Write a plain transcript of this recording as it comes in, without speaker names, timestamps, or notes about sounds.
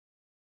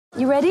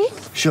You ready?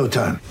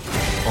 Showtime.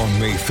 On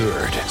May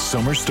 3rd,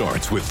 summer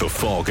starts with The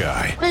Fall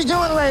Guy. Let's do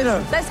it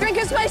later. Let's drink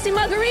a spicy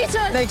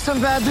margarita. Make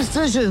some bad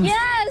decisions.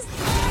 Yes!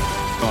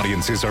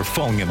 Audiences are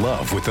falling in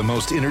love with the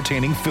most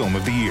entertaining film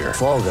of the year.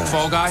 Fall Guy.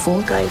 Fall Guy?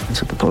 Fall Guy.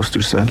 That's what the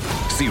poster said.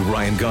 See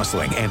Ryan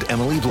Gosling and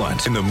Emily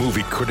Blunt in the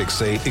movie critics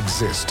say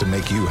exists to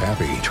make you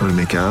happy. Trying to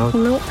make it out?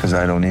 Nope. Because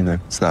I don't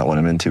either. It's not what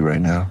I'm into right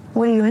now.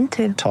 What are you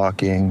into?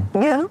 Talking.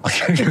 Yeah.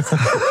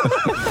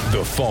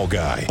 The Fall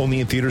Guy.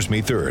 Only in theaters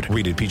May 3rd.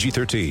 Rated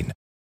PG-13.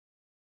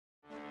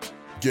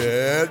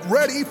 Get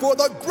ready for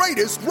the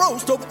greatest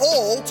roast of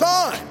all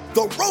time.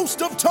 The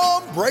Roast of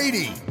Tom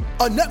Brady.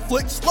 A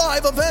Netflix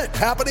live event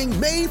happening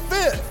May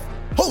 5th.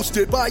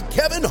 Hosted by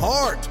Kevin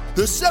Hart.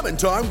 The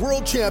 7-time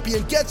world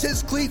champion gets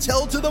his cleats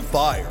held to the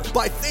fire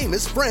by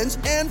famous friends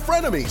and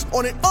frenemies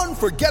on an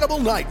unforgettable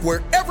night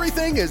where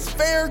everything is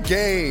fair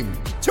game.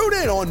 Tune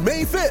in on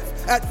May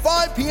 5th at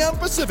 5 p.m.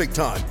 Pacific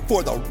time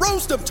for the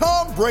Roast of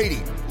Tom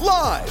Brady.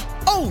 Live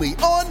only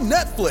on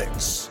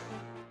Netflix.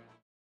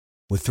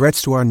 With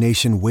threats to our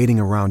nation waiting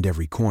around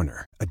every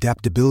corner,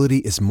 adaptability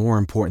is more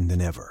important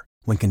than ever.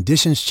 When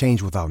conditions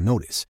change without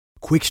notice,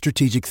 quick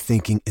strategic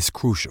thinking is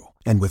crucial.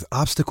 And with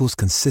obstacles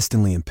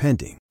consistently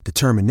impending,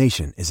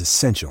 determination is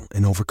essential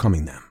in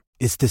overcoming them.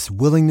 It's this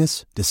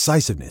willingness,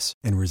 decisiveness,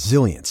 and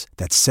resilience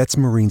that sets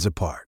Marines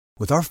apart.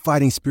 With our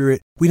fighting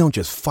spirit, we don't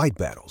just fight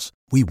battles,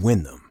 we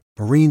win them.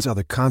 Marines are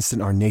the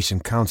constant our nation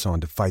counts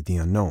on to fight the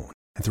unknown.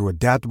 And through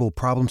adaptable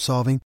problem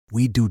solving,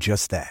 we do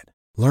just that.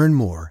 Learn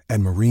more at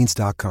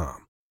marines.com.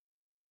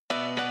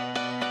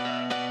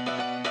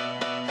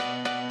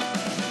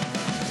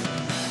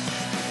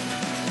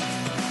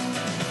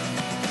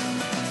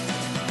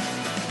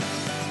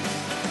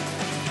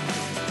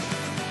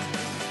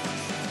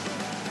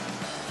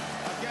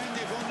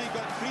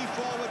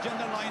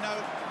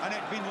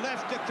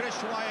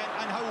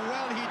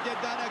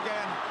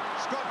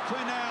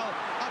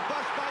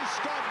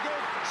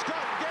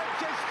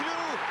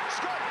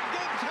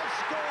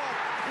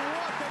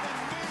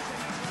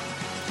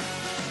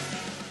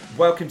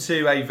 Welcome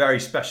to a very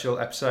special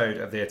episode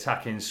of the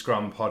Attacking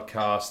Scrum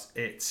podcast.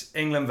 It's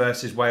England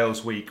versus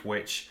Wales week,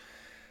 which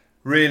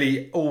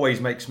really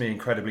always makes me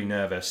incredibly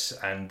nervous.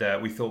 And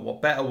we thought,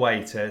 what better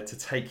way to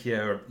take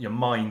your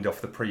mind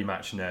off the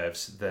pre-match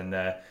nerves than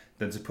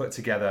to put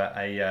together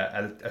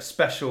a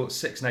special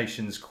Six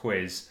Nations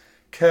quiz,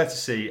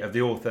 courtesy of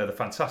the author of the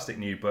fantastic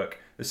new book,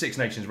 the Six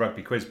Nations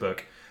Rugby Quiz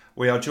Book.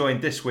 We are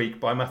joined this week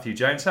by Matthew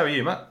Jones. How are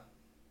you, Matt?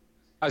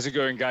 How's it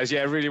going, guys?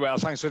 Yeah, really well.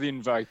 Thanks for the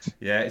invite.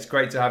 Yeah, it's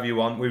great to have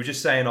you on. We were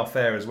just saying off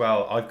air as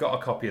well, I've got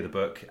a copy of the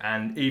book,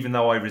 and even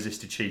though I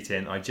resisted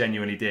cheating, I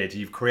genuinely did.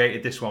 You've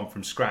created this one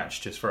from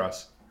scratch just for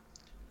us.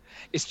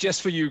 It's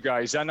just for you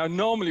guys. I know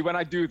normally when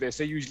I do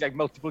this, I usually like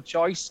multiple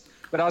choice,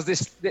 but as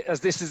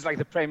this is like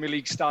the Premier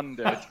League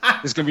standard,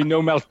 there's going to be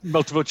no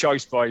multiple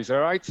choice, boys, all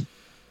right?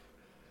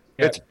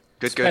 Yeah.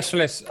 Good.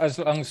 Specialist, as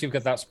long as you've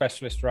got that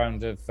specialist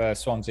round of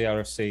Swansea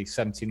RFC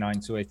 79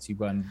 to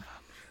 81.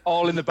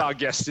 All in the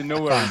bag, yes,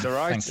 no worries, all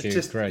right? Thank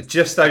you, great.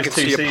 Just those two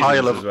seasons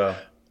as well.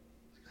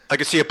 I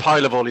can see a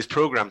pile of all these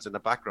programs in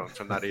the background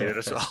from that era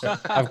as well.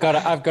 I've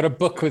got a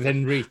book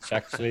within reach,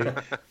 actually.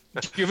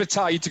 Do you have a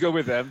tie to go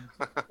with them?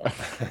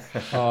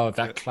 Oh,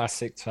 that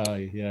classic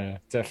tie, yeah,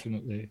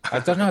 definitely. I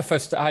don't know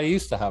if I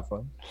used to have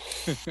one.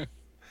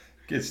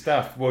 Good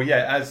stuff. Well,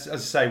 yeah, as I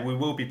say, we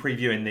will be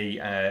previewing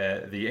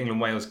the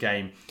England-Wales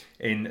game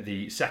in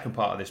the second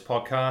part of this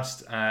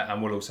podcast,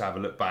 and we'll also have a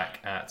look back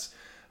at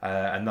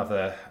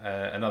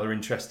another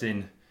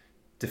interesting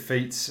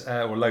defeats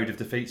or load of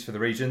defeats for the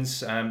regions.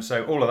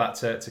 So all of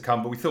that to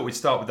come. But we thought we'd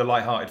start with the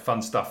light-hearted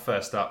fun stuff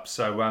first up.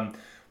 So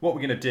what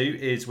we're going to do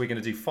is we're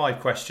going to do 5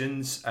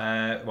 questions,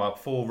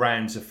 4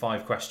 rounds of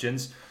 5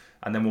 questions,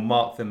 and then we'll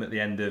mark them at the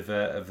end of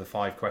the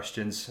 5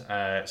 questions.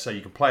 So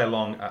you can play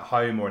along at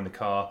home or in the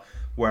car,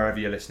 wherever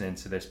you're listening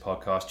to this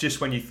podcast.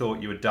 Just when you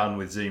thought you were done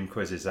with Zoom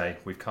quizzes,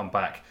 we've come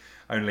back.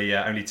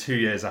 Only 2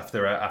 years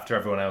after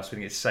everyone else. We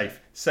think it's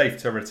safe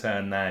to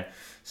return now.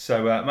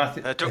 So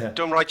Matthew,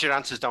 don't write your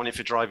answers down if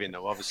you're driving,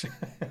 though. Obviously,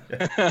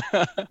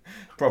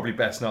 probably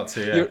best not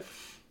to. Yeah.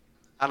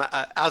 And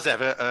as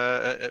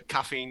ever,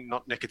 caffeine,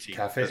 not nicotine.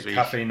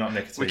 Caffeine, not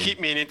nicotine. We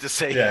keep meaning to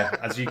say. Yeah,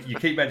 as you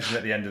keep mentioning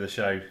at the end of the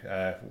show.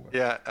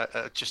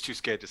 Just too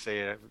scared to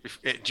say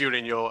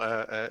during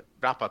your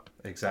wrap up.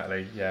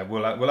 Exactly. Yeah,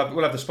 we'll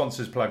have the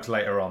sponsors plugs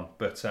later on.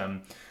 But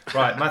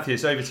right, Matthew,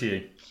 it's over to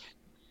you.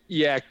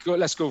 Yeah,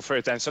 let's go for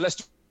it then. So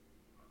let's.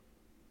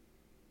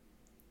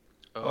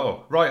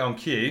 Right on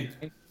cue.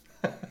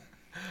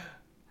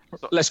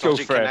 Let's go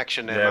for it.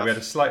 Yeah, we had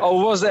a slight.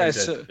 Oh, was there?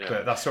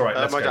 But that's all right.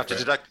 I might have to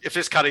deduct. If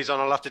this carries on,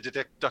 I'll have to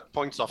deduct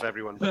points off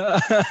everyone.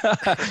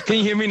 Can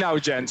you hear me now,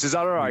 gents? Is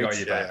that all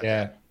right?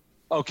 Yeah.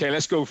 Okay,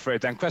 let's go for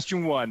it then.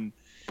 Question 1.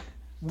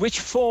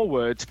 Which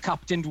forward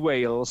captained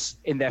Wales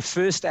in their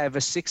first ever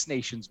Six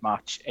Nations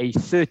match, a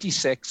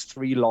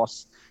 36-3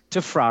 loss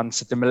to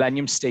France at the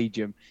Millennium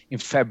Stadium in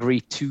February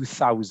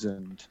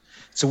 2000?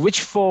 So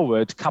which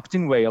forward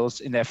captained Wales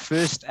in their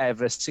first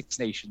ever Six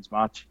Nations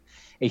match,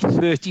 a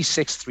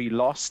 36-3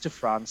 loss to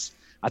France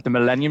at the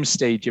Millennium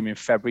Stadium in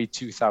February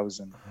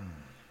 2000?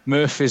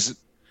 Murph is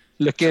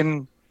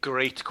looking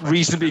great question,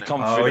 reasonably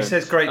confident. Oh, he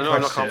says great question.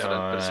 I'm not confident,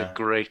 but it's a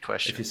great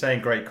question. If you're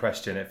saying great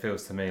question, it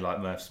feels to me like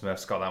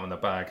Murph's got that one in the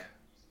bag.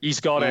 He's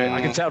got it.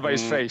 I can tell by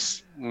his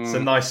face. That's a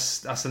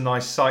nice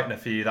sightener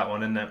for you, that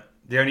one, isn't it?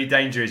 The only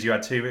danger is you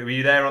had two. Were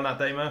you there on that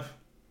day, Murph?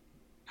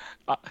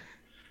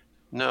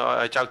 No,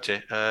 I doubt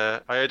it.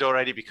 I had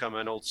already become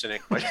an old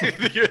cynic by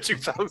the year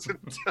 2000.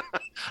 I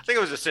think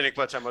I was a cynic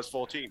by the time I was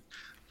 14.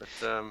 But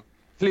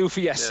Clue for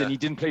Yessin, he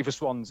didn't play for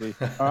Swansea.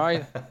 All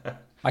right.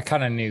 I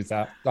kind of knew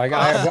that. Like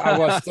I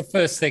was the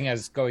first thing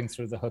as going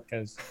through the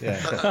hookers. Yeah.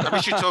 I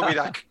wish you told me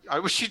that. I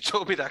wish you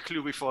told me that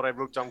clue before I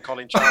wrote down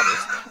Colin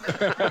Jarvis.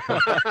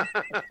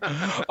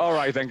 All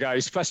right then,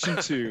 guys. Question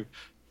 2.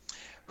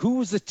 Who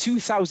was the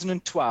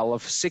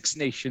 2012 Six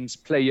Nations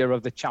Player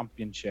of the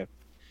Championship?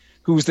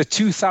 Who was the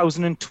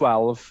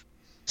 2012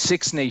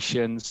 Six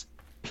Nations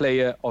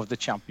Player of the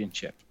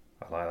Championship?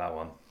 I like that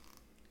one.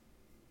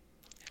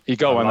 You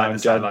go on I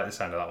that one, like the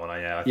sound of that one.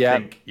 I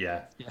think.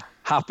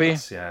 Happy?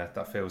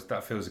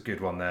 That feels a good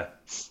one there.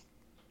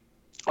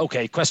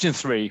 Okay, question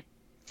 3.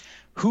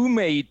 Who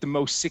made the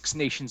most Six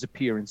Nations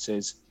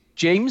appearances?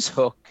 James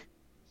Hook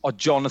or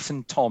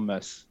Jonathan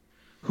Thomas?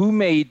 Who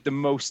made the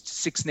most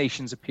Six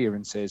Nations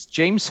appearances?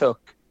 James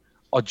Hook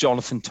or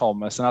Jonathan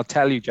Thomas? And I'll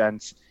tell you,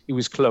 gents, it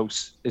was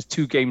close. There's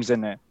 2 games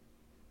in it.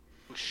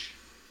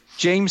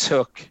 James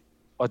Hook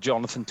or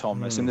Jonathan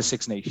Thomas in the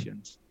Six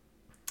Nations?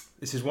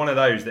 This is one of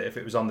those that if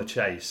it was on the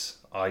chase,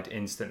 I'd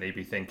instantly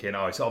be thinking,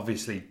 oh, it's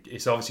obviously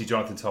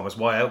Jonathan Thomas.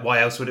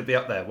 Why else would it be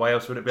up there?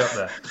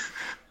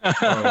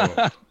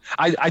 Oh.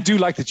 I do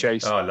like the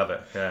chase. Oh, I love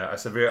it. Yeah,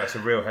 it's a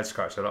real head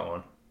scratcher, that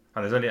one.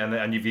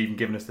 And you've even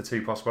given us the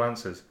 2 possible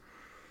answers.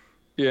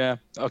 Yeah.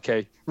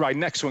 Okay. Right.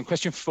 Next one.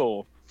 Question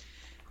 4.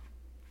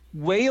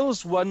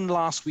 Wales won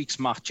last week's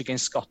match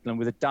against Scotland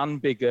with a Dan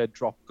Biggar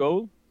drop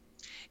goal.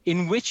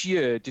 In which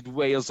year did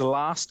Wales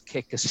last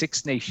kick a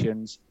Six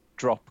Nations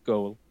drop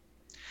goal?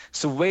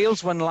 So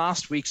Wales won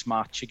last week's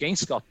match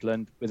against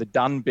Scotland with a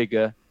Dan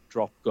Biggar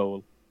drop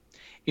goal.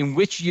 In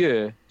which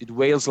year did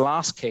Wales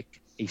last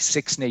kick a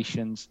Six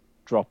Nations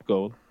drop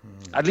goal?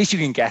 At least you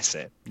can guess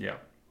it. Yeah.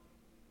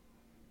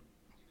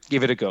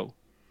 Give it a go.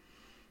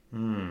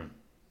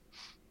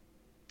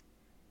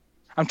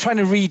 I'm trying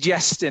to read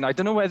Yestin. I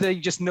don't know whether he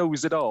just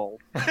knows it all.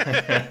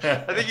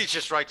 I think he's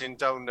just writing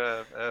down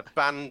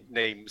band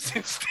names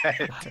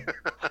instead.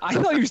 I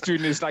thought he was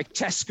doing his like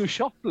Tesco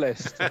shop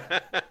list.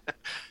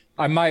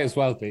 I might as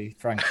well be,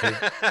 frankly.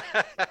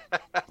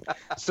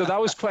 So that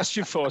was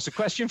question 4. So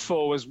question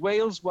 4 was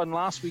Wales won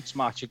last week's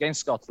match against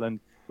Scotland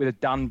with a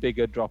Dan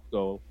Biggar drop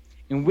goal.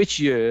 In which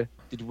year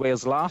did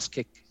Wales last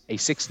kick a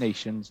Six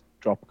Nations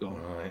drop goal?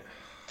 Right.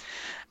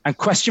 And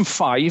question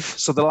 5,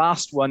 so the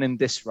last one in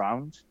this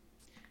round.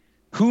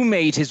 Who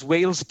made his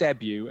Wales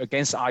debut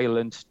against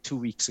Ireland 2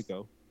 weeks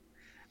ago?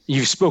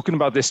 You've spoken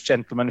about this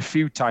gentleman a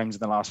few times in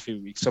the last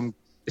few weeks, so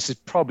this is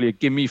probably a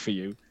gimme for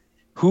you.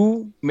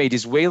 Who made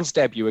his Wales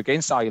debut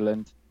against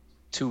Ireland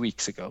 2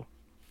 weeks ago?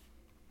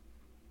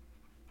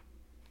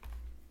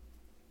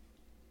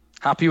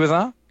 Happy with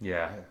that?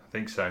 Yeah, I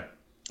think so.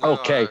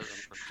 Okay.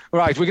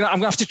 Right, I'm going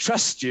to have to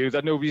trust you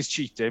that nobody's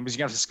cheating because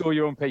you're going to have to score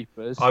your own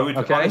papers. I would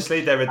okay? honestly,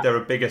 there are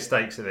bigger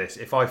stakes at this.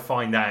 If I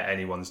find out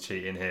anyone's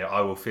cheating here,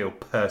 I will feel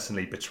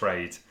personally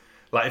betrayed.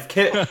 Like if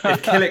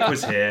Killick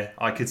was here,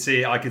 I could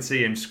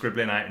see him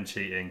scribbling out and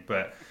cheating.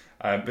 But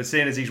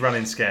seeing as he's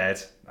running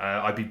scared,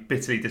 I'd be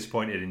bitterly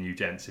disappointed in you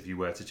gents if you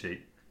were to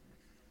cheat.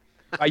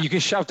 You can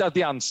shout out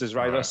the answers,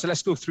 right? Right. So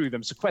let's go through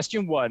them. So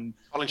question 1.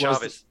 Colin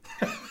Jarvis.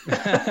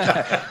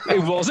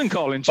 It wasn't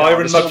Colin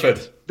Jarvis. Byron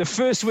Mugford. The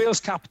first Wales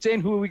captain.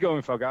 Who are we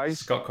going for, guys?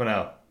 Scott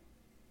Cornell.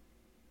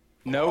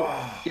 No.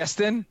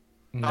 Yestin?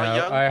 No,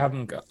 I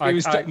haven't got. It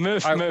was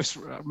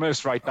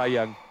Murph's right, Dai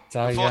Young.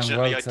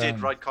 Unfortunately, I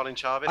did write Colin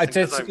Jarvis. I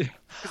did.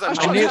 Because I'm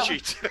trying to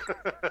cheat.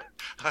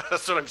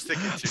 That's what I'm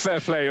sticking to. Fair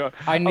play.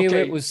 I knew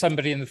it was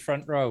somebody in the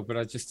front row, but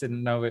I just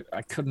didn't know it.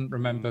 I couldn't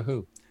remember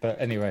who. But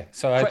anyway,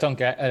 so I don't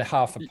get a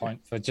half a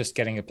point for just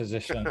getting a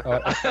position.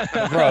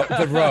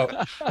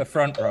 The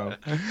front row.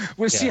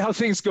 We'll see how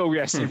things go,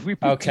 yes. If we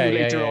put you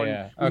later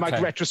on, we might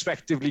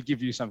retrospectively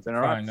give you something,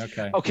 all right?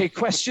 Fine, okay,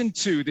 question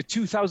 2. The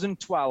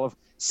 2012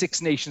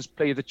 Six Nations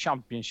Player of the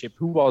Championship.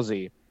 Who was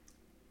he?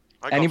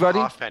 Anybody?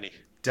 Halfpenny.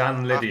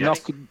 Dan Lydia.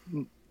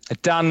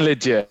 Dan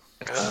Lydia.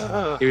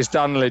 It was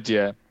Dan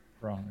Lydia.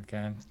 Wrong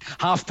again.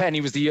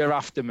 Halfpenny was the year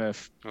after,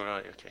 Murph. All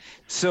right, okay.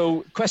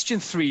 So, question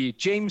 3.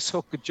 James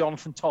Hook or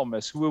Jonathan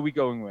Thomas? Who are we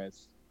going with?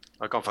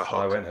 I've gone for Hook.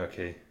 I went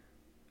Hooky.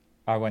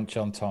 I went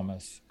John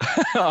Thomas.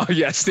 Oh,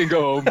 yes, then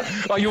go home.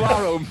 Oh, you are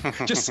home.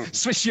 Just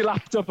switch your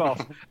laptop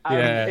off.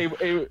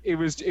 It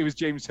was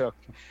James Hook.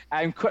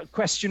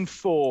 Question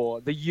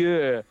 4. The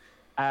year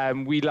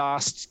we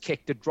last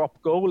kicked a drop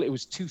goal. It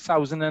was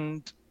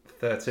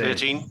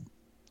 2013.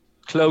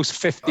 Close,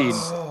 15.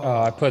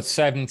 I put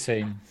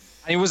 17.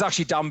 And it was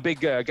actually Dan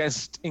Biggar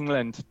against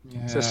England.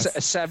 So a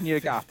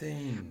 7-year gap.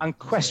 15. And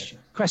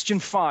question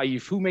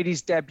 5. Who made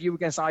his debut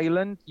against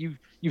Ireland?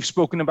 You've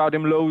spoken about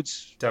him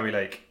loads. Derry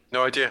Lake.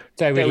 No idea.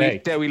 Dewi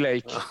Lake. Dewi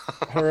Lake.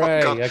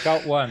 Hooray! God. I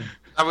got one.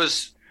 That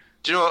was.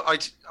 Do you know?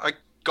 I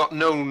got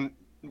no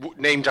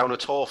name down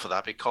at all for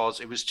that because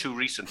it was too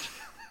recent.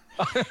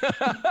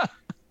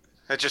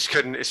 I just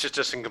couldn't. It just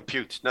doesn't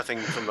compute. Nothing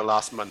from the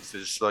last month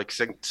is like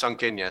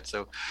sunk in yet.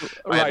 So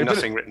I had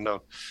nothing written down.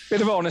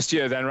 Bit of honest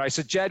here then, right?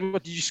 So Jed,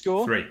 what did you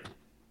score?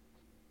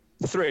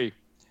 3.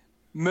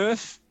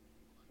 Murph.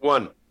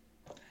 1.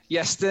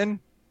 Yeston.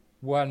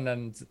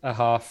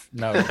 1.5.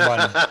 No,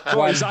 1.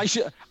 Boys, I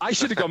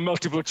should have got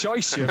multiple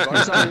choice here.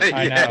 Boys.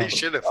 I know. You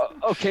should have.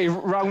 Okay,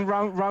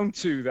 round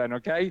 2 then.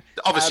 Okay.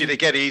 Obviously, they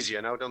get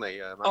easier now, don't they?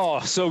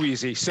 So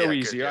easy,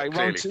 easy.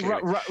 Good,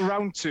 Right,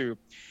 round 2.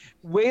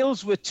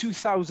 Wales were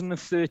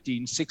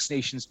 2013 Six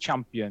Nations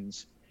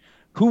champions.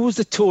 Who was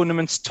the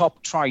tournament's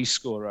top try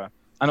scorer?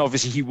 And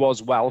obviously, he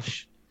was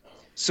Welsh.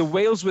 So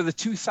Wales were the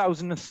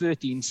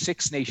 2013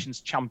 Six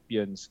Nations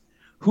champions.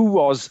 Who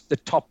was the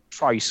top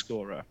try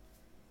scorer?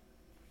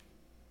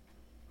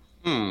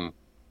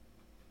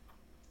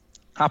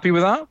 Happy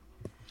with that?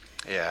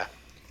 Yeah.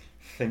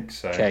 I think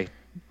so. Okay.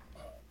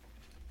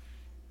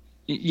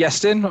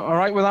 Yeston, all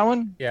right with that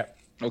one? Yeah.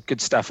 Oh,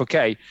 good stuff.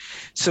 Okay.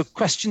 So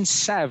question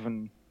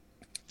 7.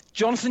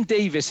 Jonathan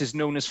Davis is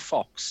known as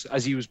Fox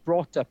as he was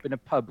brought up in a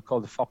pub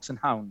called the Fox and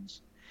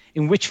Hounds.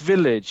 In which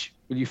village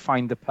will you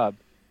find the pub?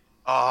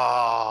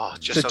 Oh,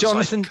 just so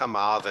outside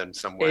Carmarthen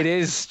somewhere. It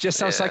is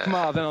just outside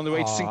Carmarthen on the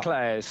way to St.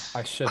 Clair's.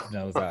 I should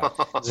know that.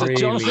 So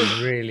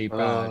really, really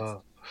bad.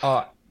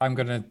 I'm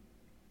gonna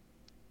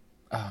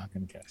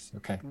guess.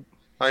 Okay.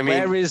 I mean,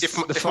 Where is if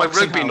my Fox and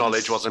rugby Hounds?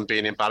 knowledge wasn't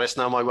being embarrassed,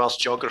 now my Welsh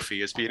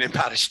geography is being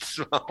embarrassed as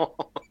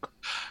well.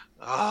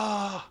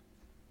 I'm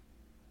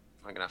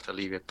going to have to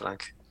leave it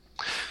blank.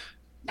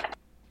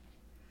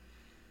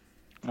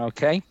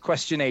 Okay,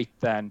 question 8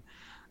 then.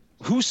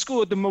 Who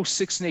scored the most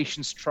Six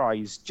Nations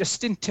tries,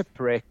 Justin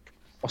Tipuric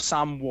or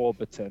Sam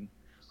Warburton?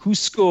 Who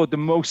scored the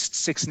most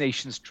Six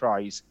Nations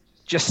tries,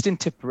 Justin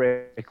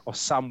Tipuric or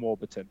Sam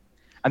Warburton?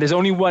 And there's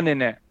only one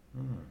in it.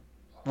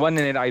 One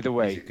in it either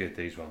way. These are good,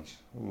 these ones.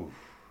 Oof.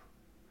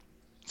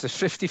 It's a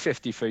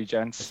 50-50 for you,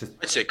 gents.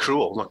 I'd say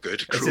cruel, not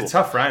good. Cruel. It's a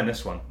tough round,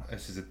 this one.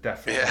 This is a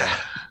definite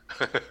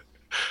round.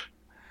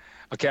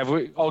 Okay, have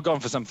we all gone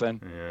for something?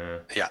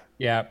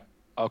 Yeah.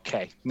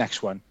 Okay,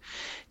 next one.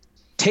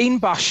 Tain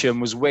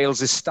Basham was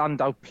Wales'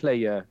 standout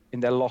player in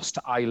their loss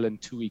to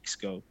Ireland 2 weeks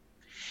ago.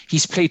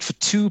 He's played for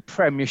 2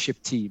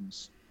 Premiership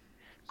teams.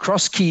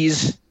 Cross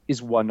Keys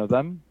is one of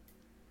them.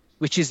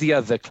 Which is the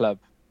other club?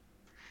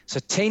 So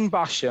Tain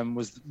Basham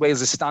was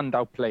Wales'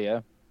 standout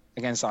player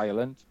against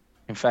Ireland,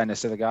 in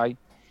fairness to the guy.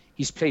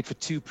 He's played for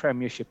 2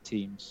 Premiership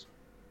teams.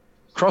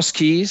 Cross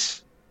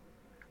Keys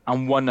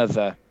and one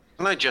other.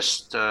 Can I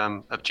just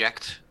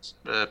object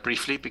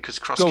briefly? Because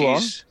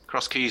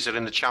Cross Keys are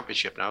in the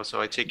Championship now,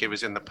 so I think it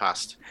was in the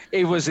past.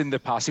 It was in the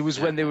past. It was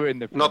when they were in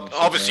the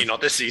Obviously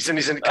not this season.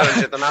 He's in the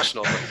current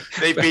international.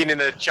 But they've been in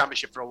the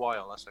Championship for a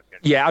while. That's okay.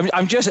 Yeah,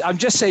 I'm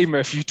just saying,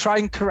 Murph. You try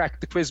and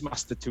correct the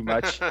quizmaster too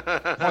much,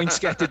 points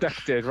get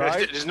deducted,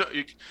 right? If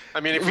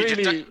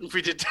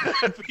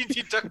we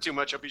deduct too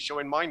much, I'll be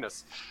showing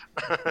minus.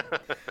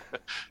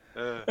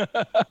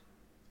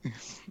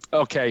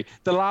 Okay,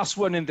 the last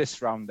one in this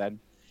round then.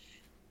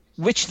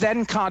 Which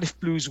then Cardiff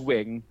Blues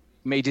wing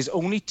made his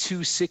only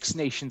 2 Six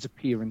Nations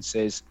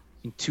appearances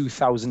in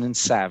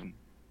 2007?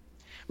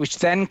 Which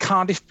then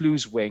Cardiff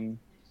Blues wing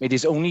made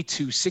his only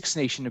 2 Six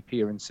Nation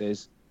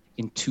appearances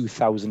in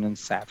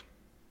 2007?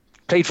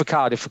 Played for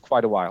Cardiff for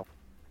quite a while.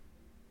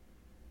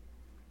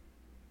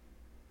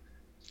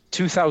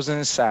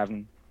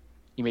 2007,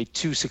 he made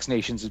 2 Six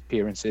Nations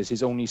appearances,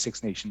 his only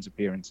Six Nations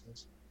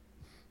appearances.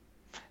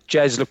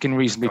 Jez looking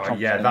reasonably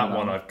confident. Yeah, that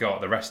one I've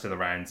got. The rest of the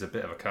round's a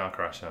bit of a car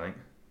crash, I think.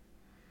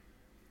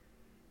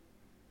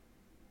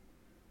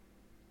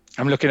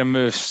 I'm looking at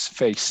Murph's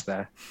face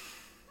there.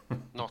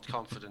 Not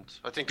confident.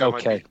 I think I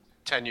might be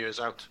 10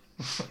 years out.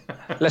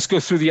 Let's go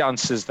through the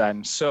answers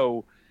then.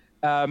 So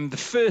the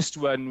first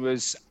one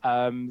was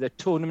the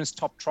tournament's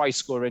top try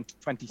scorer in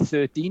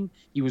 2013.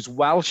 He was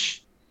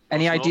Welsh.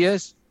 Any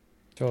ideas?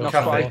 Not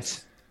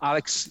quite.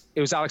 It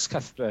was Alex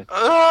Cuthbert.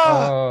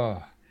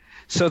 Oh.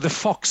 So the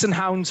Fox and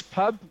Hounds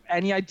pub,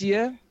 any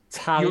idea?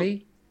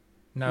 Tally?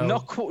 No.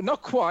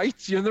 Not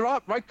quite. You're in the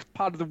right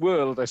part of the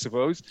world, I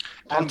suppose.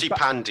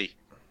 Pontypandy.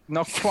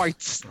 Not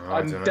quite.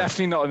 I'm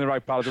definitely not in the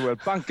right part of the world.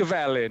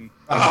 Bank-of-Elin.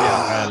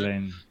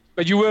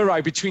 But you were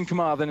right, between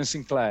Carmarthen and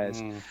St.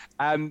 Clair's.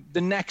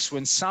 The next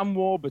one, Sam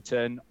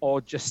Warburton or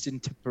Justin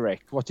Tipuric.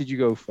 What did you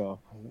go for?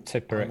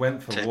 Tipuric. I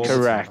went for Warburton.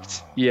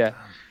 Correct. Yeah.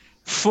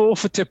 4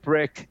 for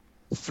Tipuric,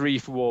 3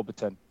 for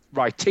Warburton.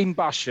 Right, Tain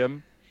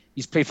Basham.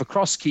 He's played for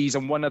Cross Keys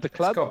and one other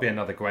club. It's got to be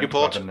another Gwent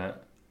club, isn't it?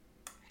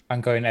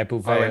 I'm going Ebbw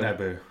Vale. Oh, in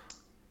Ebbw.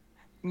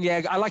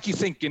 Yeah, I like you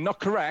thinking. Not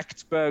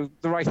correct, but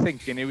the right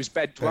thinking. It was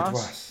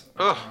Bedwas.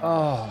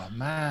 Oh,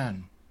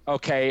 man.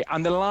 Okay,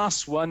 and the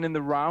last one in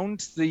the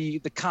round,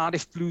 the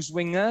Cardiff Blues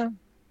winger.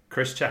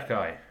 Chris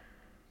Chekai.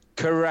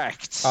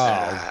 Correct.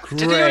 Oh, great.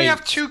 Did he only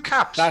have 2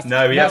 caps?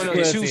 No, he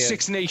has 2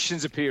 Six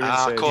Nations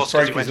appearances. Of course, He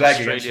broke he went his leg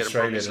to against Australia and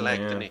broke his leg,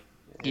 Australia, didn't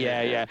he?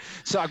 Yeah.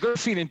 So I've got a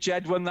feeling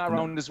Jed won that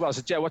round as well.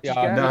 So Jed, what did you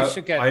get? no. No, You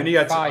should get I only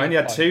had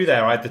 5 two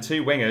there. I had the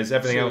 2 wingers.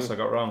 Everything Two. else I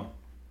got wrong.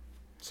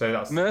 So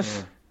that's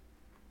Murph?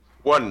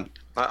 One.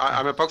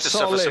 I'm about to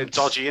suffer some Solid.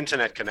 dodgy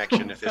internet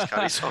connection if this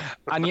carries on.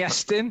 And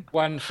Yestin?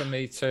 1 for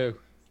me too.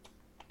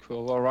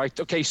 Cool, all right.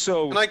 Okay,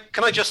 so...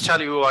 Can I just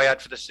tell you who I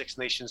had for the Six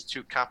Nations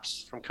 2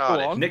 caps from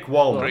Cardiff? on. Nick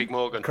Wallen. Craig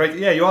Morgan.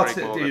 Yeah, you are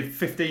Craig Morgan. you're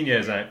 15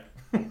 years out.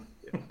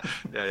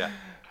 Yeah.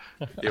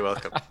 You're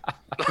welcome.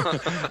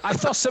 I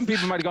thought some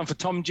people might have gone for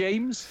Tom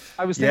James.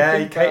 I was Yeah,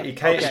 thinking. he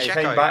came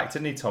Checkeye. back,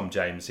 didn't he, Tom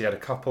James? He had a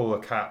couple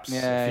of caps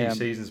a few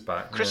seasons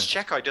back. Chris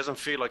Checkeye doesn't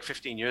feel like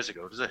 15 years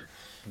ago, does it?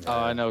 Oh,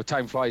 I know.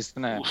 Time flies,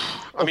 doesn't it?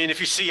 I mean, if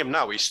you see him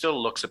now, he still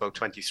looks about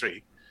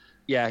 23.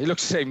 Yeah, he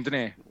looks the same, doesn't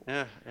he?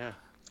 Yeah.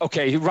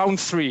 Okay, round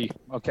 3,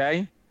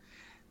 okay?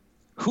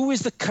 Who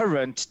is the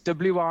current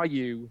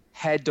WRU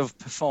head of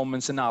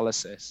performance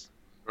analysis?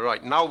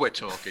 Right, now we're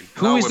talking.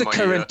 Who is the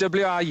current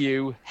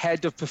WRU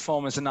head of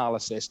performance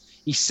analysis?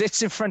 He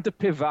sits in front of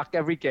Pivac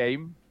every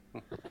game.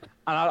 And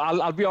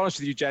I'll be honest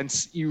with you,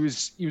 gents, he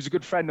was a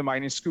good friend of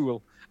mine in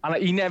school.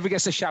 And he never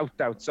gets a shout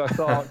out. So I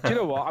thought, do you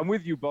know what? I'm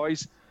with you,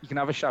 boys. You can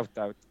have a shout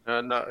out.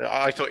 No,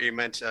 I thought you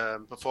meant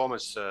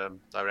performance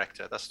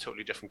director. That's a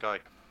totally different guy.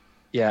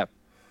 Yeah.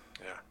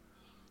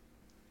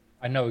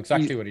 I know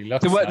exactly what he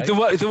looks The like.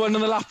 one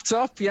on the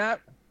laptop, yeah.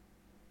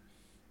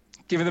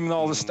 Giving them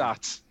all the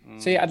stats.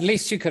 See, at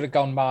least you could have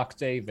gone Mark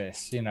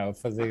Davis,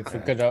 for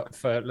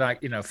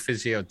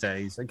physio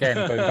days. Again,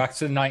 going back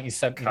to the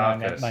 1979,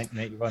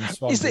 1981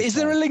 Swansea. Is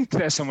there a link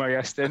there somewhere,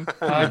 Yestin?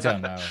 I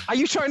don't know. Are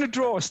you trying to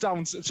draw us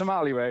down some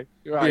alleyway?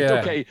 Right,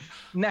 Yeah. okay.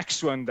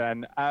 Next one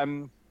then.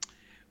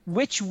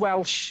 Which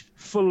Welsh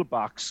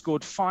fullback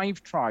scored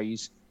 5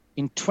 tries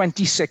in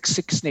 26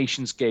 Six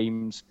Nations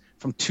games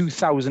from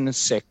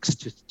 2006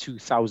 to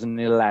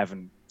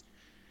 2011?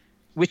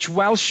 Which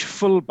Welsh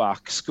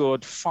fullback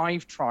scored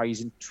 5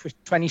 tries in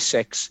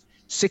 26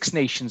 Six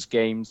Nations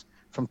games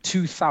from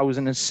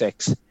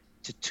 2006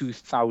 to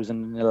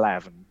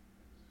 2011?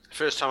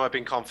 First time I've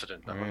been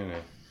confident. That one.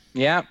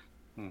 Yeah.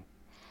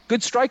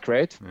 Good strike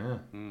rate.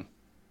 Yeah.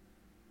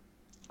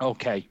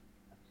 Okay.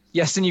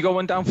 Yes, then you got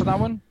one down for that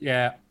one?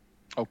 Yeah.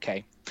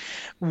 Okay.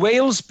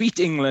 Wales beat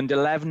England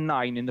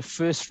 11-9 in the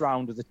first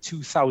round of the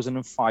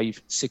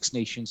 2005 Six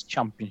Nations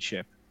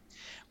Championship.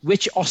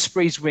 Which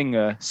Ospreys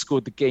winger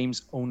scored the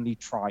game's only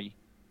try?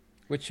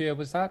 Which year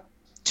was that?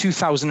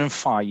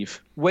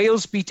 2005.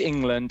 Wales beat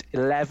England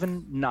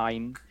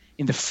 11-9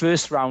 in the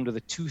first round of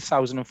the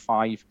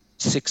 2005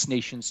 Six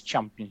Nations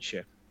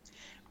Championship.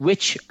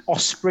 Which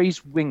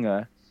Ospreys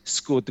winger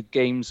scored the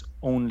game's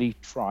only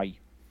try?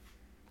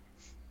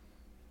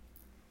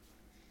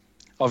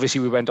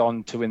 Obviously, we went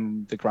on to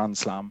win the Grand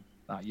Slam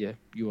that year.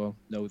 You all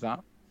know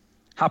that.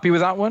 Happy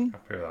with that one?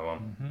 Happy with that one.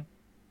 Mm-hmm.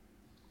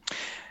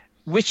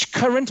 Which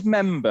current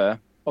member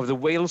of the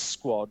Wales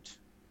squad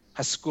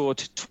has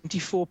scored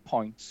 24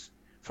 points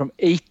from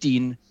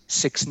 18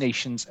 Six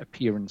Nations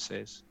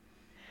appearances?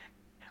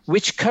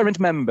 Which current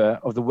member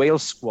of the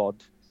Wales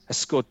squad has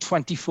scored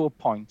 24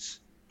 points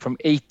from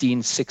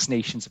 18 Six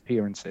Nations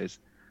appearances?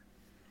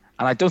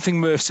 And I don't think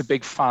Murph's a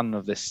big fan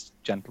of this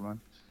gentleman.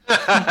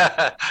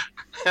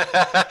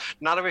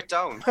 Narrow it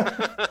down.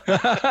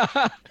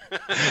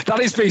 That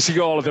is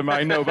basically all of them,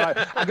 I know, but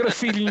I've got a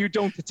feeling you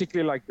don't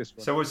particularly like this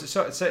one. So was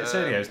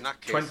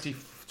it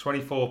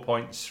 24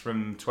 points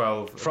from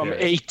 12 from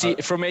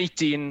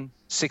 18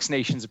 Six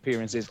Nations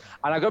appearances.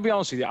 And I've got to be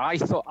honest with you,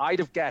 I'd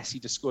have guessed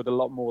he'd have scored a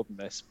lot more than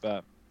this,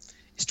 but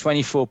it's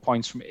 24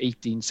 points from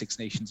 18 Six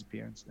Nations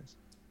appearances.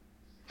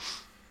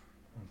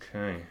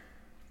 Okay.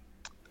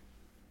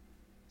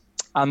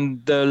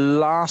 And the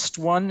last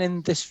one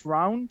in this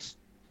round,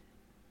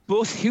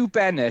 both Hugh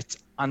Bennett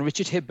and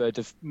Richard Hibberd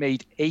have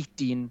made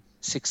 18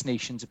 Six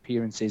Nations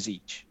appearances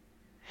each.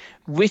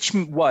 Which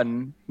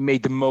one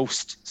made the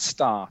most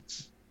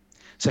starts?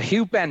 So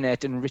Hugh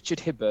Bennett and Richard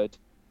Hibberd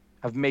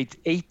have made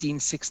 18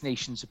 Six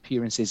Nations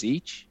appearances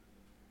each.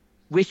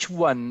 Which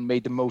one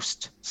made the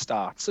most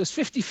starts? So it's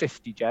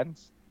 50-50,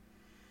 gents.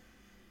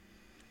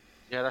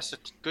 Yeah, that's a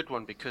good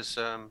one because,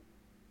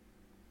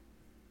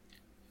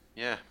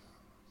 yeah.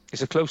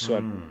 It's a close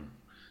one.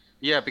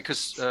 Yeah,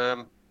 because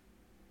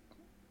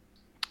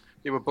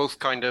they were both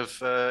kind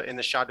of in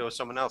the shadow of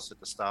someone else at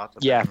the start.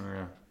 Yeah.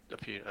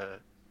 Correct.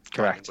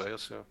 Correct.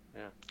 So,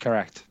 yeah.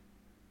 Correct.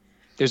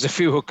 There's a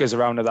few hookers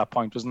around at that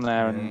point, wasn't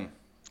there? And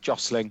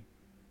jostling.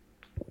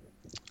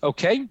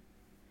 Okay.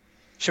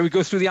 Shall we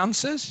go through the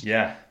answers?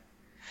 Yeah.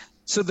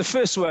 So the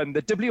first one,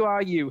 the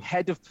WRU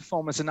head of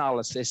performance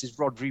analysis is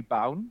Rodri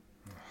Bown.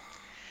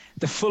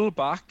 The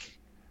fullback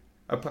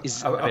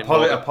is...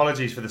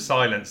 Apologies for the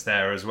silence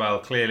there as well.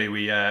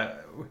 Clearly,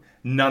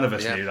 none of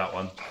us knew that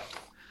one.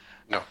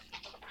 No.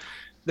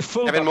 The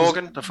fullback Kevin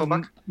Morgan, the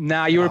fullback?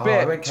 Nah, you're a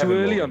bit too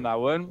early on that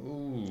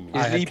one.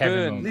 Is Lee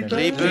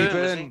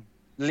Byrne.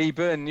 Lee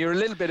Byrne. You're a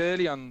little bit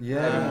early on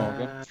Kevin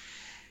Morgan.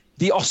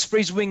 The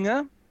Ospreys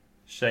winger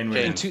Shane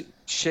Williams.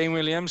 Shane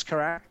Williams,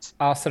 correct.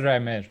 Arthur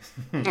Emir.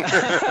 Do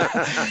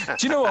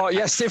you know what?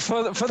 Yes,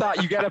 for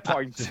that you get a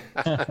point.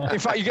 In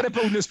fact, you get a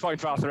bonus point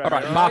for Arthur Emir.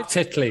 All right, Mark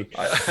Titley.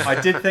 I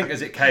did think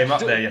as it came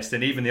up there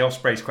yesterday, even the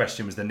Ospreys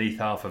question was the neath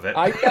half of it.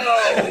 I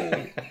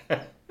know.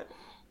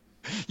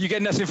 You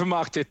get nothing from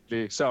Mark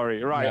Titley.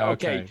 Sorry. Right. Yeah,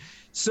 okay.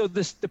 So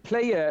the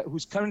player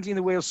who's currently in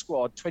the Wales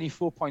squad,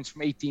 24 points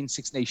from 18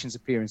 Six Nations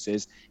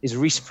appearances, is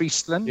Rhys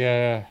Priestland.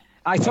 Yeah.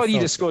 I thought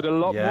he'd have scored a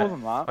lot more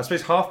than that. I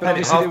suppose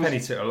Halfpenny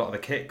took a lot of the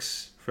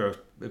kicks for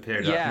a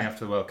period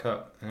after the World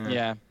Cup.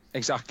 Yeah,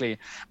 exactly.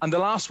 And the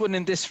last one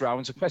in this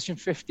round, so question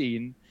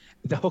 15,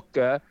 the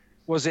hooker,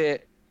 was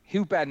it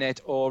Hugh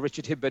Bennett or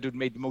Richard Hibberd who'd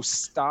made the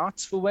most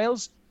starts for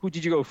Wales? Who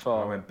did you go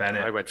for? I went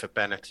Bennett. I went for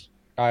Bennett.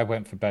 I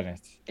went for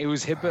Bennett. It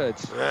was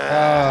Hibberd. Oh,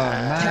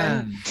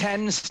 man.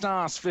 10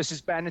 starts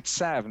versus Bennett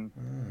 7.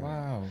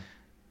 Wow.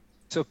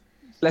 So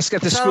let's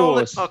get the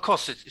scores. Of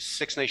course, it's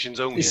Six Nations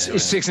only.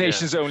 It's Six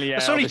Nations only, yeah.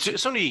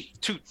 It's only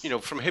two,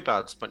 from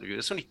Hibbard's point of view,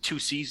 it's only 2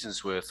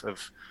 seasons worth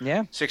of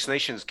Six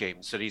Nations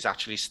games that he's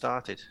actually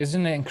started.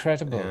 Isn't it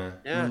incredible?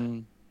 Yeah.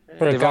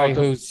 For a guy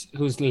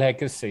whose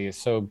legacy is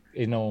so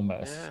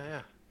enormous.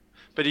 Yeah.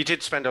 But he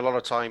did spend a lot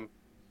of time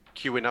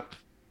queuing up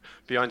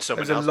behind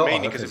someone else,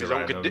 mainly because of his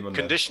own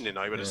conditioning,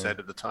 I would have said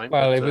at the time.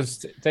 Well,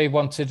 they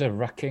wanted a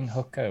rucking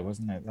hooker,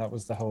 wasn't it? That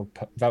was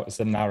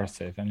the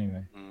narrative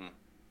anyway.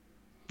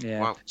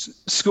 Yeah. Wow.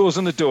 Scores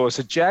on the door.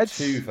 So Jed?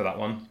 2 for that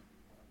one.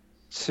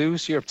 2,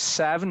 so you're up to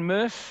 7.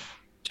 Murph?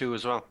 2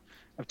 as well.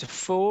 Up to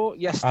 4.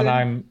 Yes. And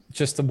I'm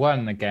just the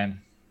 1 again.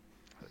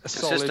 A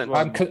solid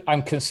one.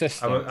 I'm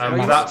consistent. And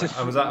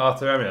was that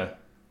Arthur Emir?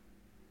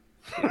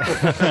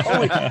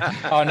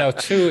 Oh no,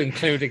 2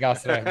 including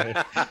Arthur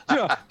Emir.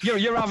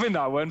 You're having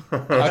that one.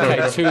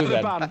 Okay, 2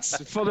 then.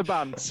 For the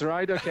bants,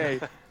 right? Okay.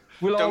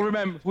 We'll all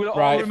remember.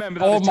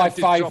 That all my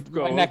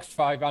next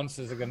 5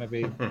 answers are going to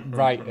be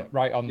right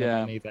on the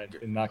money. Then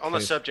in that on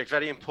case. the subject,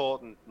 very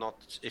important.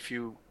 Not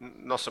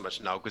so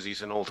much now because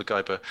he's an older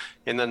guy, but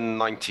in the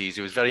 90s,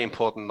 it was very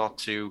important not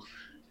to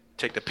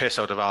take the piss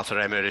out of Arthur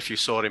Emir if you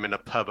saw him in a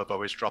pub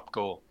above his drop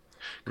goal.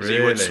 Because he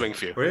would swing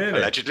for you,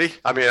 allegedly.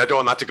 I mean, I don't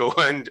want that to go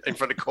in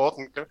front of court.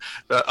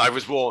 But I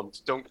was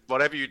warned.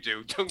 Whatever you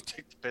do, don't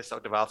take the piss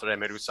out of Arthur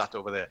Emir who sat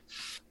over there.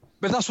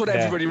 But that's what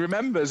everybody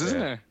remembers,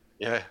 isn't it?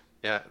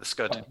 Yeah, the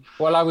scud.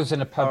 Well, I was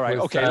in a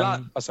pub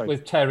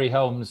with Terry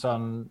Holmes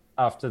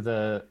after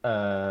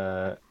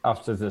the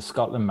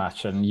Scotland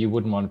match, and you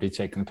wouldn't want to be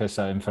taking the piss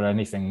out of him for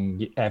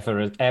anything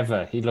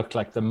ever. He looked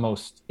like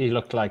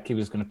he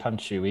was going to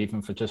punch you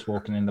even for just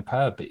walking in the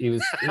pub.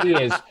 He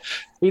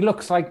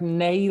looks like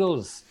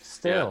nails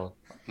still.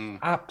 Yeah.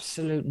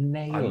 Absolute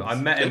nails. I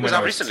met him when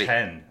I was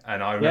 10,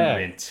 and I remember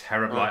being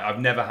terrible. I've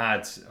never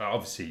had,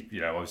 obviously,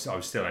 I was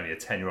still only a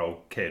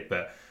 10-year-old kid,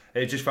 but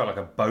it just felt like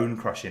a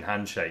bone-crushing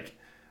handshake.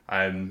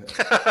 Insanely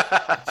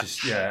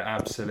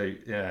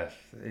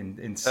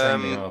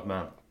hard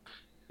man.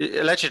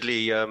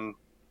 Allegedly,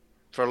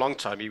 for a long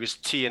time, he was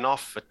teeing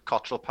off at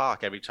Cottrell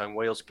Park every time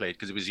Wales played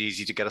because it was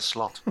easy to get a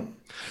slot.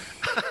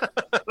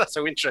 That's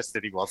how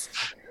interested he was.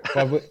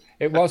 Well,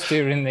 it was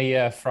during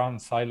the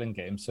France Highland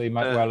game, so he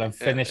might well have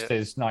finished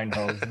his 9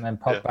 holes and then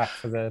popped back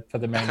for the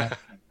main event.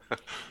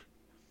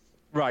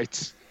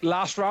 Right,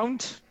 last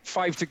round,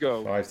 5 to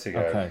go. 5 to go.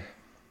 Okay.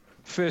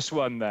 First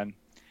one then.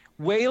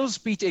 Wales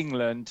beat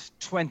England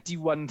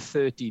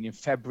 21-13 in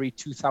February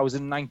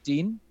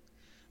 2019.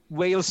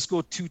 Wales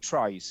scored 2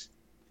 tries.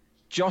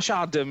 Josh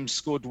Adams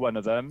scored one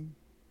of them.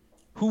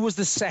 Who was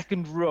the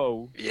second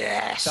row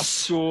that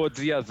scored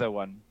the other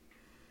one?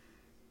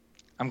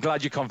 I'm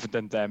glad you're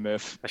confident there,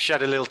 Murph. I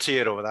shed a little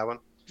tear over that one.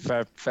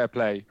 Fair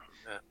play.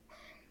 Yeah.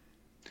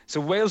 So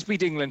Wales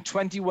beat England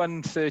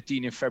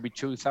 21-13 in February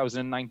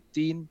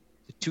 2019.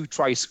 The 2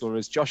 try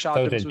scorers. Josh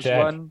Adams was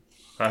one.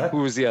 Who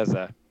was the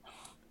other?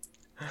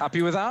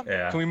 Happy with that?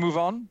 Yeah. Can we move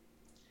on?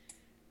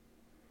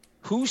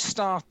 Who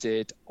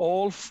started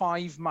all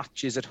 5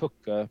 matches at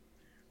hooker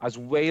as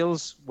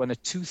Wales won a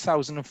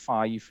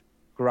 2005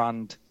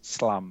 Grand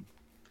Slam?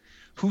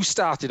 Who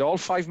started all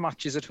 5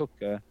 matches at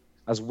hooker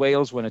as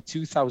Wales won a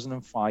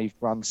 2005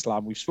 Grand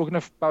Slam? We've spoken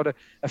about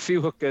a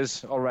few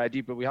hookers already,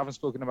 but we haven't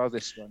spoken about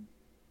this one.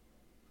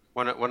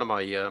 One of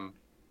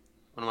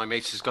my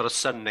mates has got a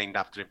son named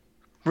after him.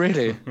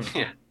 Really?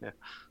 Yeah.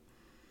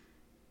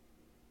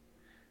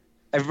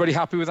 Everybody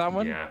happy with that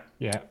one?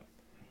 Yeah.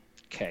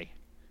 Okay.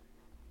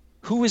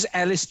 Who is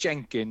Ellis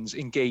Jenkins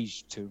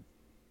engaged to?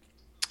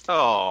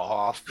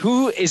 Oh.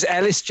 Who is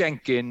Ellis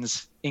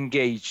Jenkins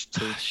engaged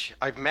to?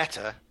 I've met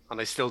her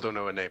and I still don't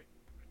know her name.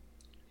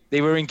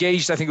 They were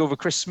engaged, I think, over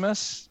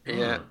Christmas.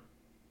 Yeah.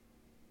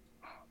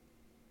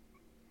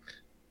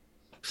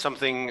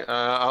 Something.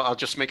 I'll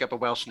just make up a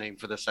Welsh name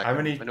for the second.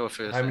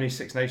 How many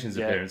Six Nations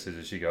appearances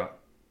has she got?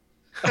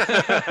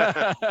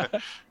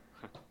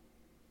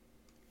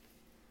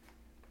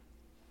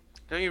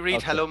 Don't you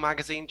read Hello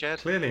Magazine, Jed?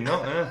 Clearly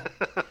not.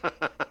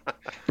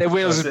 They're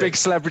Wales' big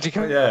celebrity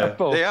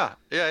couple. They are.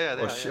 Yeah.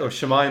 Or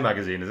Shemai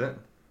Magazine, is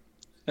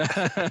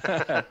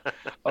it?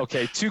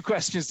 Okay, 2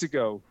 questions to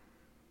go.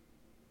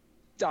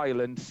 beat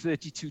Ireland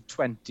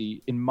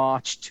 32-20 in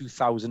March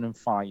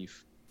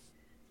 2005.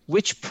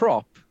 Which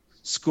prop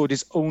scored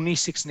his only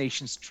Six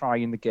Nations try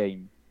in the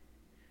game?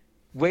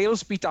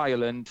 Wales beat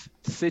Ireland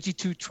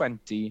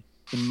 32-20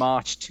 in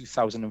March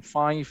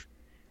 2005.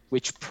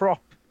 Which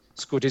prop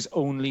scored his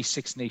only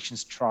Six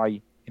Nations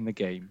try in the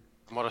game?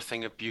 What a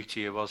thing of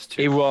beauty it was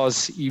too. It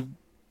was. He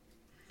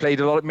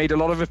made a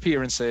lot of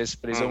appearances,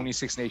 but his only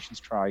Six Nations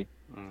try.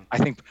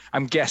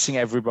 I'm guessing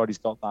everybody's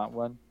got that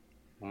one.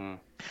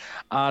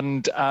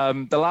 And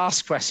the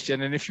last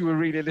question, and if you were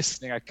really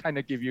listening, I kind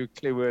of give you a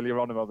clue earlier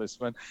on about this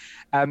one.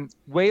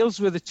 Wales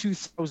were the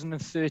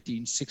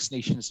 2013 Six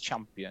Nations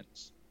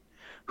champions.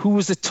 Who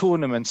was the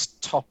tournament's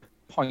top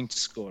point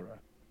scorer?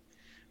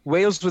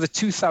 Wales were the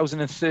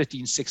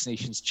 2013 Six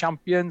Nations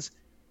champions.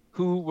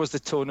 Who was the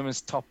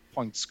tournament's top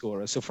point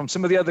scorer? So from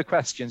some of the other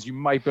questions, you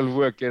might be able to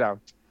work it out.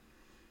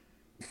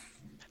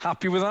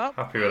 Happy with that?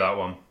 Happy with that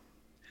one.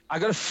 I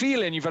got a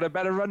feeling you've had a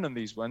better run on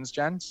these ones,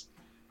 gents.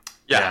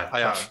 Yeah,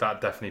 that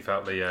definitely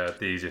felt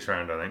the easiest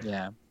round, I think.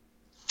 Yeah.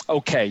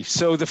 Okay,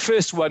 so the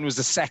first one was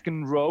the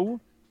second row.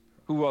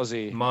 Who was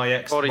he? My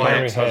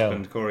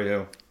ex-husband, Corey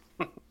Hill.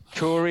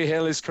 Corey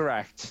Hill is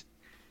correct.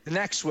 The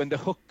next one, the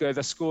hooker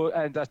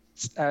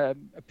that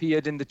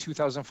appeared in the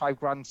 2005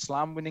 Grand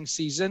Slam winning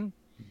season.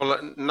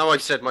 Well, now I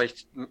said my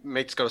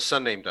mate's got a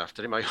son named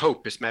after him. I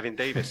hope it's Mevin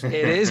Davis. It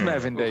is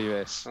Mevin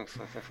Davis.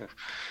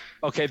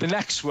 Okay, the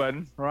next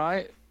one,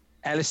 right?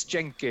 Ellis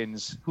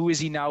Jenkins. Who is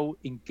he now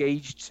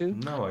engaged to?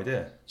 No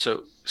idea.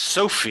 So,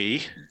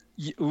 Sophie.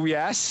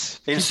 Yes.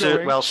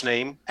 Insert Welsh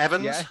name.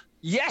 Evans. Yeah.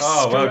 Yes.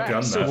 Oh, well correct.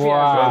 done, Sophie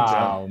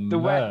wow.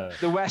 Evans.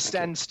 The West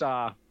End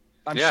star.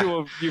 I'm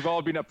sure you've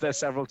all been up there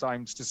several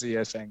times to see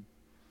her sing.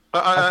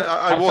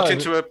 I walked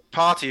into a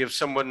party of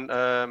someone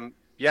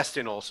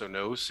Iestyn also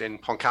knows in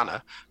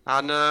Pontcanna,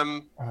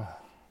 and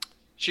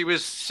she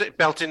was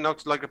belting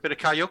out like a bit of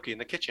karaoke in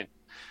the kitchen.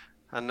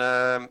 And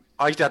I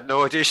had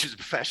no idea she was a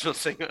professional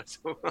singer,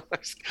 so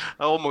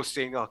I almost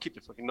saying, "Oh, keep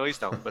the fucking noise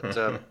down." But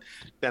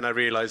then I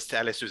realised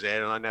Ellis was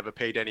there, and I never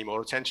paid any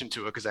more attention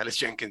to her because Ellis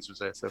Jenkins was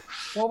there. So,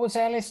 what was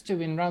Ellis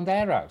doing round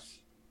their house?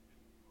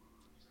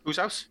 Whose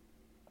house?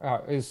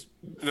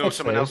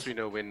 Someone else we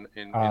know in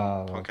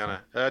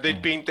Pontcanna. Okay.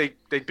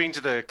 They'd been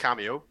to the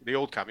Cameo, the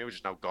old Cameo, which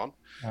is now gone,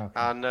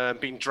 and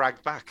been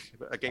dragged back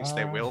against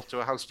their will to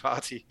a house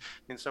party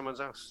in someone's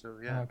house. So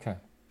yeah. Okay,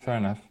 fair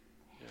enough.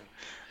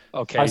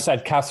 Okay. I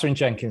said Catherine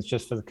Jenkins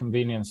just for the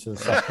convenience of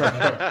the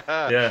second.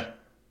 Yeah.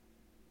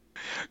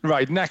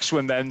 Right, next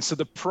one then. So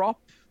the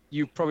prop,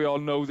 you probably all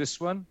know this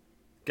one.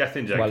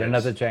 Gethin Jenkins. Well,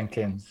 another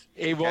Jenkins.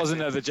 It was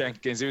another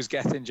Jenkins. It was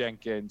Gethin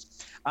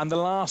Jenkins. And the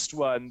last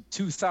one,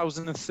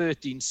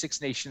 2013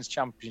 Six Nations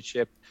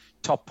Championship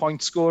top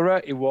point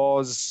scorer, it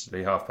was...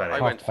 Lee Halfpenny. I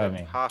went for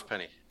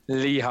Halfpenny.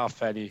 Lee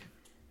Halfpenny.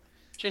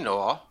 Do you know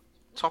what?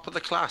 Top of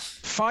the class.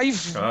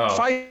 Five out of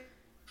 5.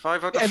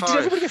 Did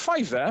everybody get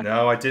 5 there?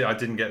 No, I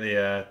didn't get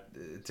the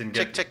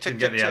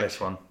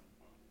Ellis one.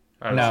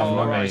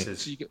 No, right.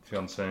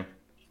 Fiance.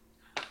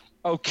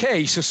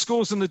 Okay, so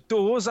scores on the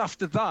doors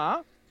after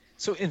that.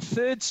 So in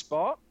third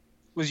spot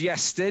was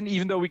Iestyn,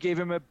 even though we gave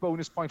him a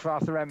bonus point for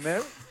Arthur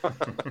Emyr.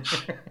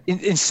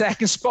 in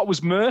second spot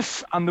was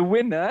Murph, and the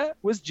winner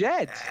was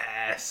Jed.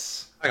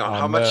 Yes. Hang on,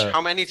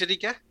 how many did he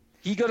get?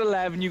 He got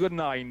 11, you got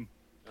 9.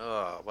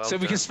 Oh, well so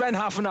done. We can spend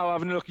half an hour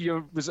having a look at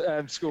your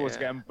scores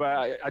again,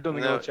 but I don't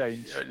think it'll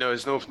change. No,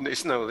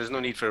 there's no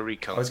need for a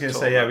recount. I was going to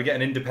say, we get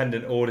an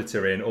independent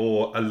auditor in,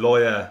 or a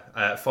lawyer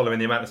following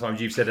the amount of times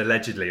you've said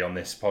allegedly on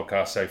this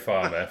podcast so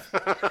far, Murph.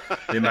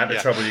 The amount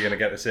of trouble you're going to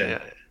get this in.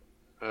 Yeah.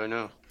 I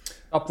know.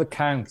 Stop the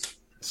count.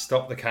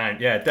 Stop the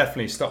count. Yeah,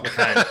 definitely stop the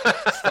count.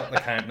 Stop the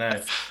count now.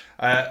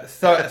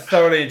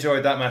 Thoroughly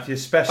enjoyed that, Matthew,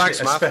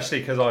 especially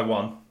because I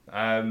won.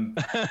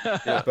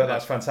 But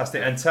that's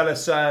fantastic. And tell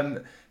us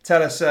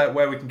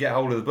where we can get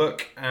hold of the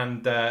book,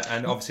 and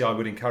obviously I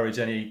would encourage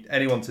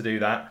anyone to do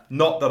that.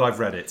 Not that I've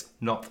read it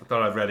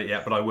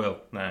yet, but I will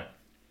now.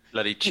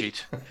 Bloody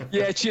cheat.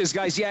 Yeah, cheers,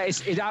 guys. Yeah,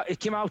 it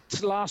came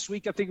out last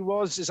week, I think it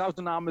was. It's out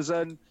on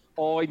Amazon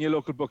or in your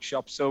local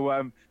bookshop.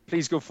 So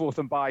please go forth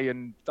and buy,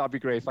 and that'd be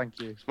great. Thank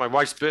you. It's my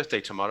wife's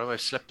birthday tomorrow.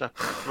 I've slipped up.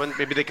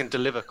 Maybe they can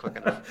deliver quick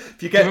enough.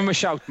 Give them a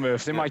shout,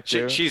 Murph. They might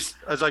do. She's,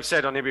 as I've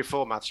said on here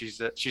before, Matt,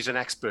 she's an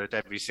expert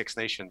every Six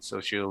Nations,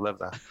 so she'll love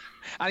that.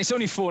 And it's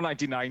only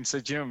 $4.99, so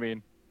do you know what I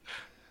mean?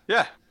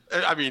 Yeah,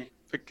 I mean,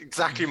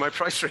 exactly my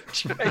price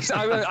range.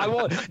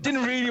 I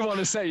didn't really want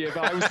to say it,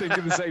 but I was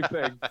thinking the same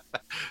thing.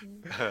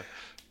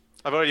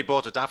 I've already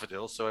bought a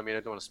daffodil, so I mean,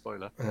 I don't want to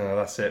spoil it. Oh,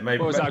 that's it. Maybe.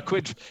 What was that?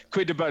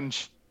 Quid a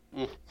bunch.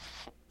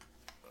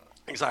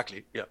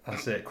 Exactly. Yeah.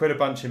 That's it. Quid a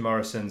bunch in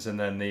Morrison's, and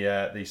then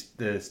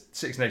the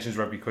Six Nations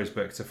Rugby quiz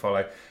book to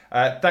follow.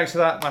 Thanks for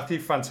that, Matthew.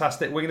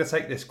 Fantastic. We're going to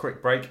take this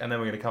quick break, and then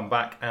we're going to come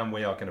back, and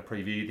we are going to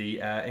preview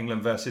the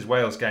England versus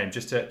Wales game,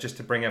 just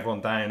to bring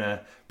everyone down,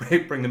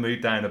 bring the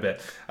mood down a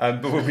bit.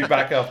 But we'll be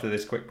back after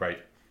this quick break.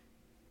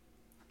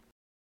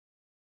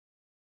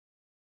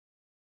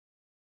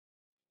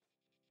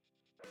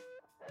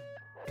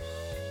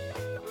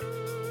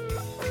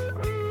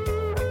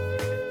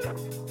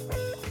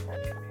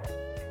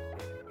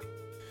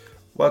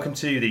 Welcome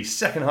to the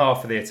second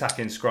half of the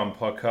Attacking Scrum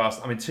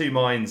podcast. I'm in two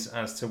minds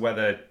as to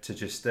whether to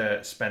just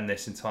spend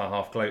this entire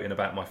half gloating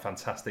about my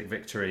fantastic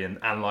victory and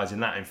analysing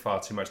that in far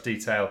too much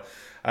detail.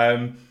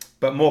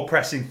 But more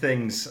pressing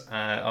things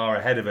are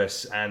ahead of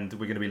us, and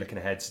we're going to be looking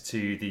ahead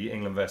to the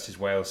England versus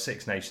Wales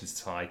Six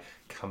Nations tie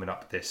coming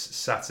up this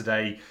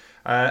Saturday.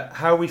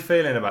 How are we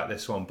feeling about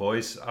this one,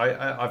 boys?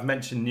 I've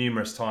mentioned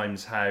numerous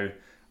times how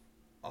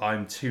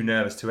I'm too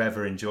nervous to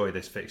ever enjoy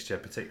this fixture,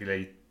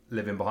 particularly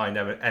living behind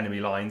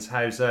enemy lines.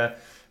 How's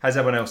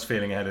everyone else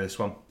feeling ahead of this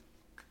one?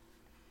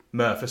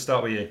 Murph, let's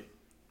start with you.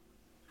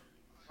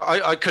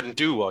 I couldn't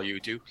do what you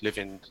do,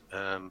 living.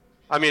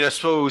 I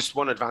suppose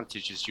one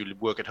advantage is you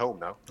work at home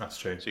now. That's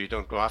true. So you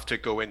don't have to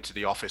go into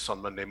the office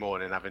on Monday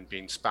morning having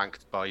been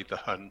spanked by the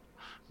Hun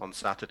on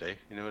Saturday.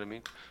 You know what I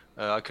mean?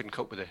 I couldn't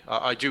cope with it.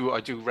 I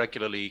do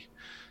regularly.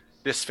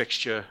 This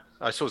fixture,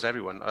 I suppose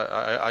everyone.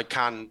 I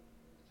can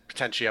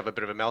potentially have a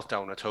bit of a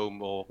meltdown at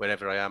home or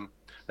wherever I am.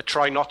 I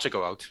try not to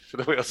go out for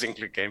the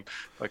Wales-England game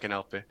if I can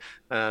help it.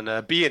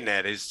 And being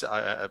there is,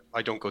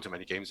 I don't go to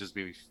many games as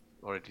we've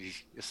already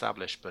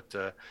established,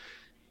 but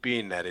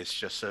being there is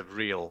just a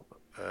real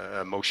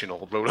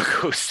emotional roller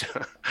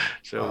coaster.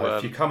 So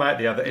if you come out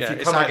the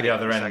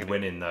other end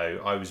winning,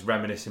 though, I was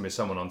reminiscing with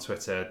someone on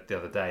Twitter the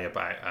other day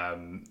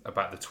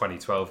about the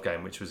 2012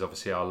 game, which was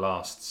obviously our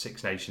last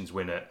Six Nations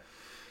win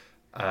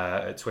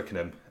at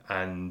Twickenham,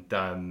 and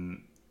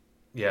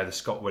the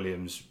Scott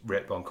Williams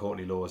rip on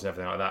Courtney Lawes and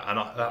everything like that. And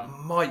that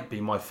might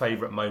be my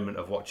favourite moment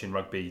of watching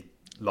rugby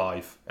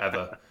live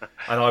ever.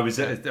 And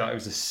it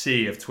was a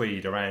sea of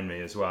tweed around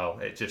me as well.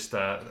 It just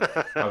that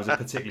was a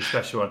particularly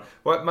special one.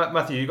 Well,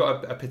 Matthew, you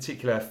got a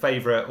particular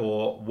favourite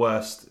or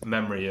worst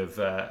memory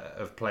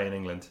of playing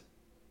England?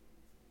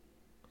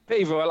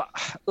 Well,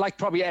 like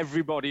probably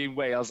everybody in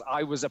Wales,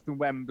 I was up in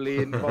Wembley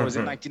in, what was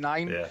it,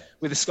 99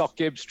 with the Scott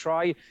Gibbs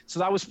try. So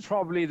that was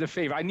probably the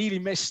favourite. I nearly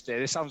missed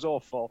it. It sounds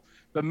awful.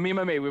 But me and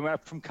my mate, we went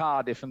up from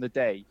Cardiff on the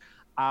day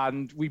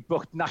and we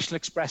booked National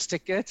Express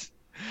ticket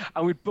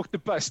and we booked the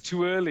bus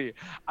too early.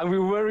 And we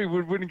were worried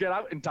we wouldn't get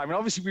out in time. And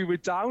obviously we were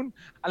down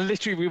and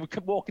literally we were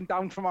walking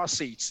down from our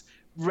seats,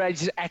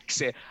 ready to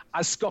exit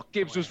as Scott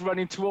Gibbs was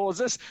running towards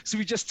us. So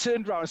we just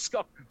turned around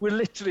and we're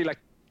literally like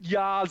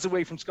yards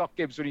away from Scott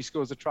Gibbs when he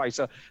scores a try.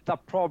 So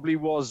that probably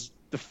was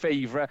the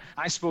favourite.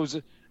 I suppose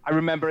I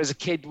remember as a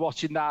kid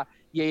watching that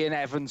Ian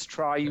Evans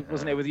try,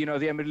 wasn't it, with,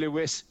 the Emma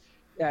Lewis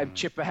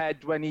chip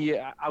ahead when he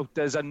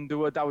outdoes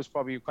Underwood. That was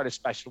probably quite a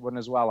special one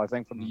as well, I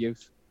think, from the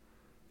youth.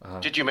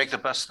 Did you make the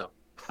bus, though?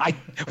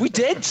 We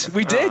did.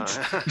 We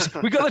got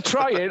to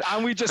try it,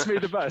 and we just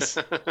made the bus.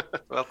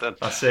 Well done.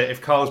 That's it.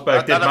 If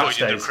Carlsberg did match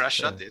days. The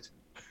crash, that did.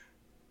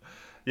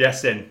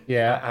 Yes, in.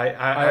 Yeah.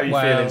 How are you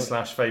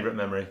feeling / favourite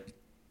memory?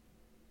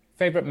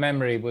 Favourite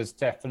memory was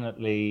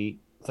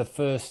definitely the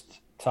first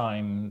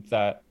time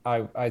that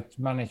I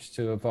managed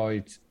to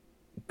avoid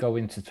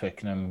going to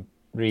Twickenham.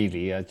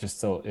 Really, I just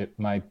thought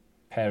my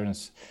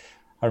parents.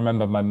 I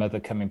remember my mother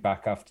coming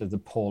back after the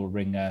Paul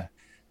Ringer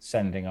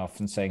sending off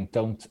and saying,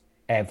 "Don't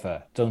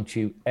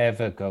you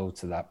ever go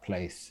to that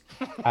place."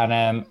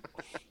 And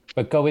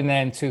but going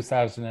there in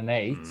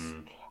 2008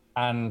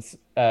 and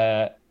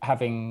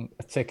having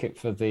a ticket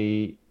for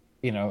the,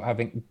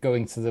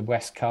 going to the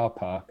West Car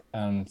Park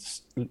and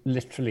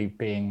literally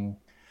being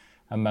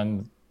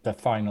among the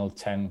final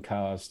 10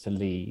 cars to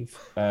leave.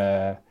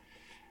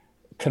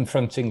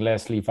 Confronting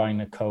Leslie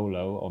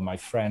Vainicolo, or my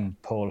friend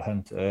Paul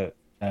Hunter,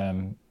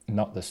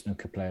 not the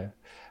snooker player,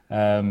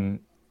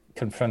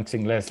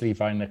 confronting Leslie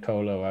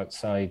Vainicolo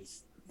outside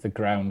the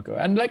ground, go,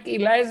 "Unlucky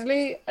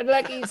Leslie,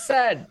 unlucky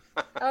son,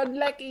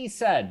 unlucky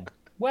son,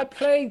 well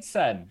played,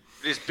 son."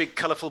 His big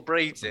colourful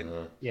braids in.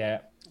 Yeah.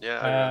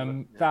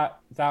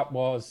 That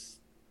was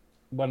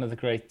one of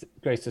the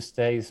greatest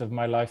days of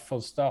my life,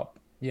 full stop.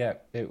 Yeah,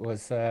 it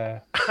was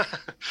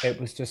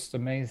just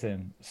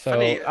amazing. So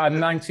funny,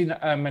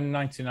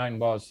 99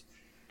 was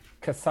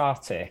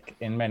cathartic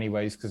in many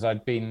ways because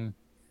I'd been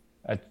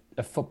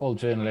a football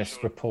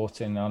journalist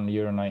reporting on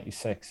Euro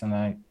 96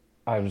 and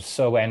I was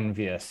so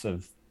envious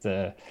of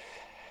the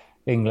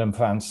England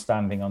fans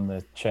standing on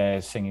the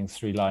chairs singing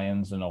Three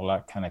Lions and all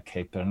that kind of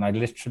caper. And I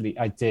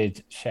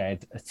did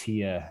shed a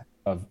tear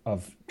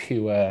of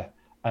pure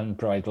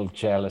unbridled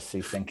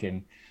jealousy,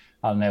 thinking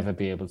I'll never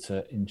be able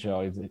to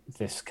enjoy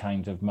this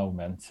kind of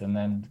moment. And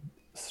then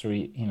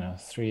 3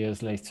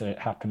 years later, it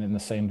happened in the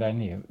same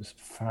venue. It was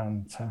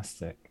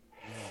fantastic.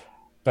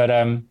 But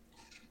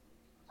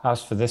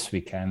as for this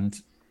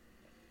weekend,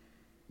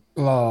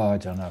 I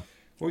don't know.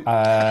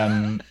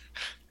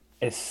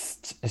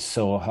 It's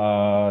so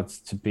hard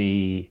to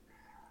be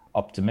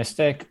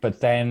optimistic,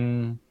 but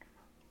then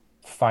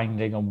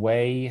finding a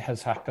way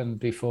has happened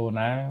before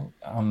now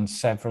on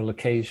several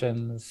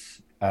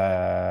occasions.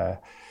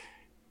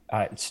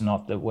 It's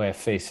not that we're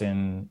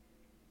facing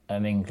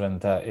an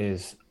England that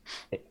is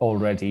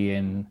already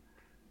in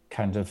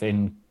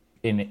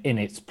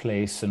its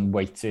place and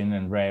waiting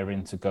and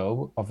raring to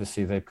go.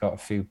 Obviously, they've got a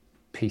few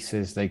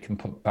pieces they can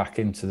put back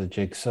into the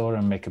jigsaw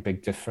and make a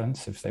big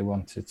difference if they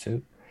wanted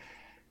to.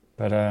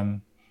 But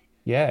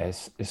yeah,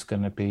 it's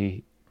going to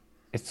be,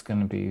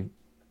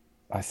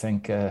 I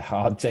think, a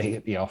hard day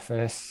at the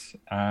office,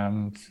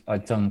 and I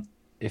don't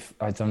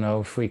know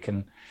if we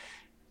can.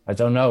 I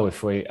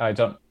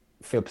don't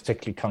feel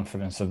particularly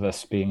confident of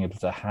us being able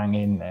to hang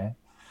in there,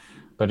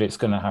 but it's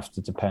going to have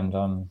to depend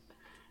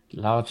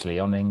largely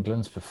on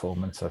England's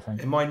performance, I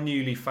think. In my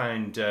newly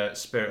found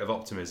spirit of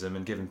optimism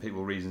and giving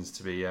people reasons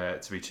to be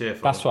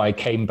cheerful. That's why I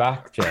came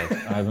back, Jay.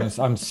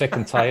 I'm sick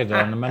and tired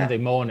on a Monday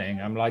morning.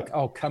 I'm like,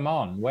 oh, come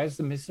on, where's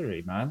the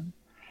misery, man?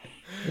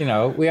 You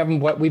know,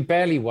 we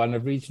barely won a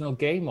regional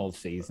game all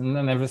season,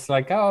 and it's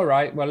like, all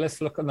right, well, let's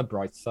look on the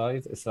bright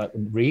side. It's like,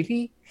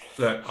 really?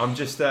 Look, I'm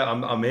just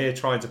I'm here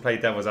trying to play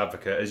devil's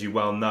advocate, as you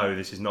well know.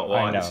 This is not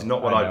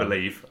what I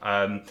believe.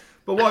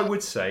 But what I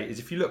would say is,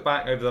 if you look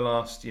back over the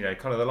last,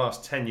 kind of the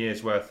last 10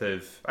 years worth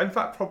of, in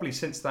fact, probably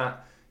since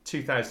that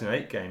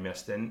 2008 game,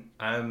 Iestyn,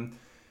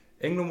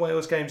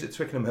 England-Wales games at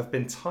Twickenham have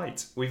been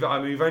tight. We've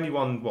only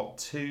won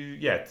two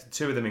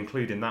of them,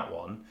 including that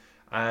one.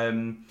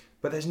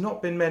 But there's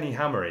not been many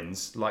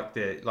hammerings like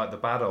the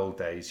bad old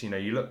days. You know,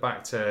 you look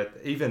back to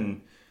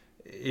even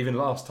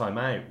last time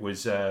out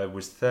was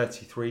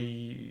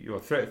 33 or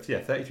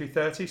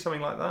 33-30,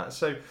 something like that.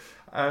 So.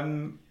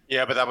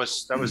 Yeah, but that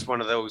was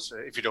one of those,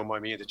 if you don't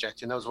mind me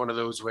interjecting, that was one of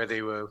those where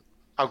they were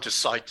out of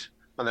sight,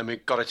 and then we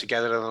got it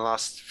together in the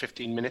last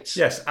 15 minutes.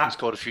 Yes. We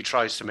scored a few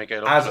tries to make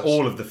it up. As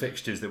all of the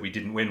fixtures that we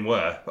didn't win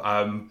were.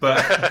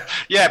 But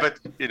yeah, but,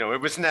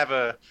 it was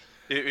never...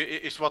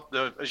 It's what,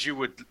 as you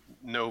would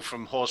know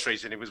from horse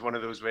racing, it was one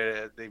of those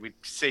where they would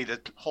say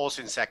that horse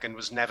in second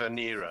was never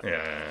nearer.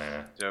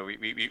 Yeah. So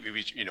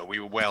we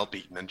were well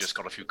beaten and just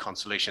got a few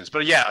consolations.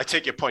 But yeah, I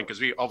take your point,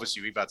 because we've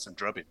had some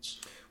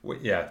drubbins.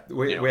 We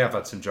have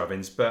had some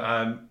drubbins.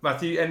 But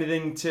Matthew,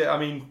 anything to? I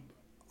mean,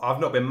 I've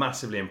not been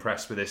massively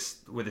impressed with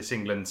this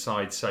England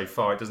side so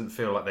far. It doesn't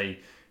feel like they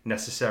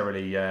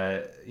necessarily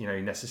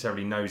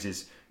knows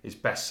his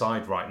best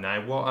side right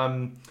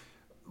now.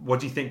 What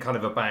do you think kind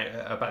of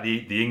about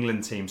the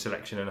England team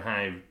selection and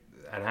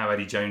how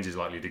Eddie Jones is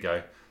likely to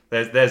go?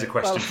 There's a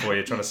question for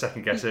you, trying to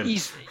second guess him.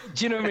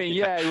 Do you know what I mean?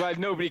 Yeah, well,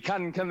 nobody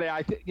can they?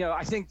 I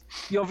think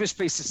the obvious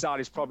place to start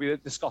is probably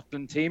the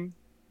Scotland team.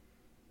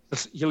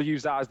 He'll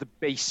use that as the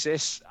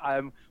basis.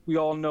 We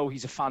all know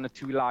he's a fan of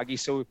Tuilagi,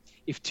 so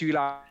if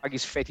Tuilagi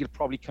is fit, he'll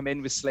probably come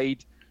in with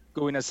Slade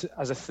going as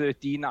a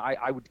 13.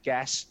 I would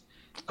guess.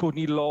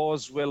 Courtney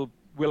Laws will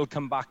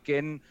come back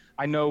in.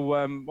 I know.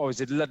 What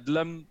was it,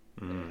 Ludlam?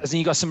 Hasn't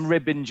he got some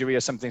rib injury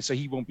or something, so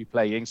he won't be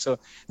playing. So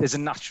there's a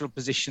natural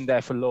position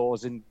there for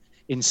Laws in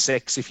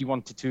 6 if he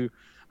wanted to,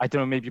 I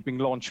don't know, maybe bring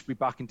Launchbury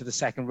back into the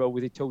second row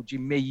with Itoje,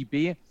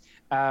 maybe.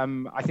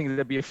 I think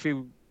there'll be a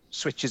few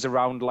switches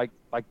around like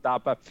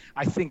that, but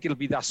I think it'll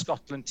be that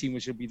Scotland team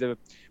which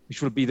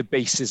will be the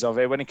basis of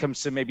it. When it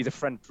comes to maybe the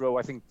front row,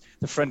 I think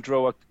the front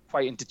row are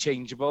quite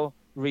interchangeable,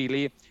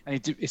 really,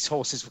 and it's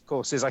horses for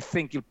courses. I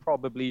think he'll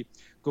probably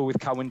go with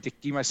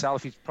Cowan-Dickie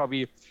myself. He's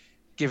probably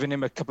given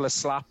him a couple of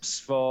slaps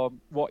for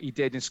what he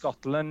did in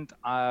Scotland,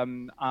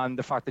 and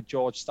the fact that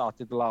George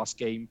started the last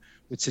game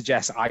would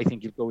suggest I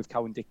think he'll go with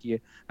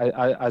Cowan-Dickie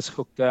as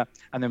hooker,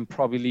 and then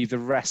probably leave the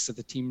rest of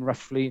the team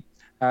roughly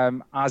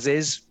as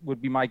is,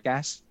 would be my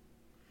guess.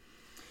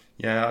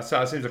 Yeah,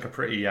 so it seems like a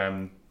pretty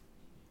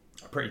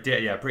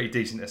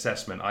decent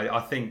assessment. I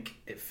think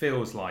it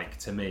feels like,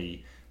 to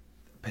me,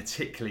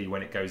 particularly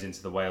when it goes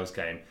into the Wales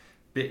game,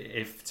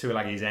 if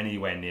Tuilagi is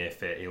anywhere near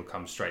fit, he'll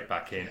come straight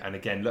back in. And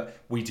again, look,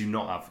 we do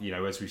not have,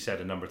 as we've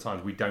said a number of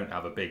times, we don't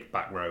have a big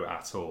back row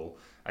at all.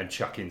 And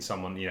chuck in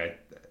someone,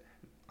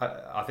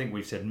 I think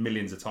we've said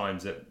millions of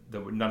times that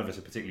none of us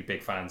are particularly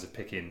big fans of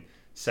picking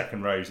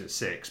second rows at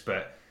 6.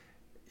 But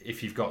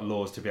if you've got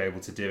Laws to be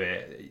able to do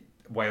it,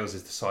 Wales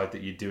is the side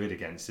that you do it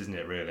against, isn't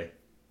it, really?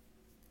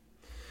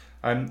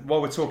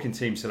 While we're talking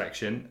team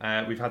selection,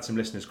 we've had some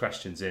listeners'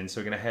 questions in,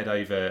 so we're going to head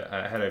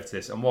over to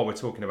this. And while we're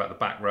talking about the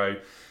back row,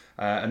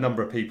 a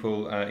number of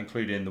people,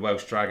 including the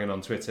Welsh Dragon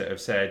on Twitter,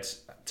 have said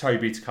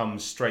Toby to come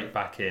straight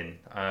back in.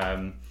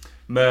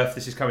 Murph,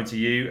 this is coming to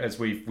you, as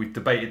we've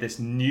debated this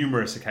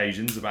numerous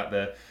occasions about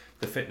the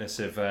fitness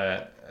of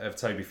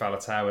Toby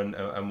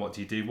Faletau and what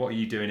do you do? What are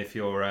you doing if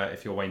you're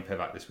Wayne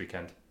Pivac this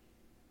weekend?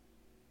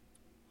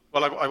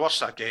 Well, I watched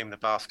that game, the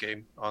Bath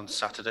game, on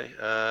Saturday.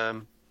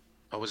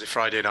 Or was it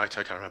Friday night?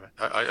 I can't remember.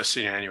 I've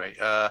seen it anyway.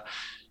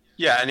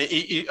 And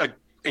he,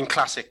 in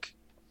classic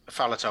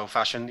Faletau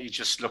fashion, he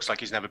just looks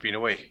like he's never been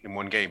away in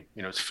one game.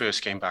 It's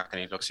first game back,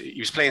 and he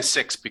was playing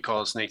 6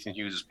 because Nathan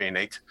Hughes was playing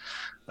 8.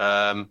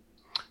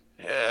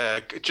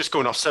 Just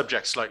going off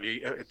subject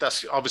slightly,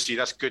 that's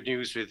good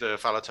news with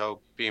Faletau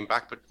being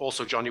back, but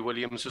also Johnny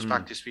Williams was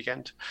back this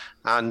weekend,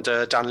 and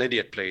Dan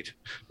Lydiate played.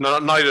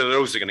 Neither of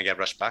those are going to get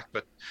rushed back,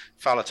 but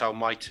Faletau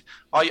might.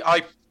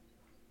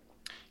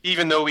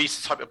 Even though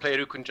he's the type of player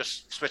who can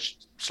just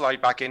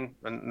slide back in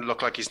and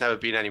look like he's never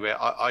been anywhere,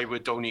 I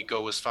would only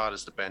go as far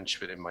as the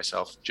bench with him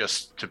myself,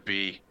 just to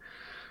be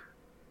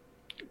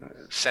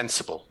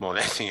sensible more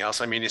than anything else.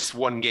 I mean, it's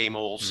one game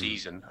all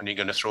season, and you're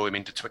going to throw him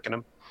into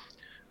Twickenham.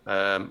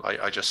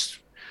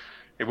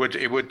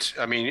 It would.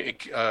 I mean,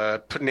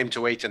 putting him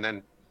to 8 and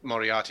then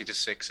Moriarty to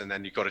 6, and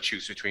then you've got to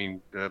choose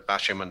between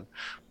Basham and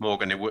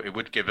Morgan. It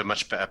would give a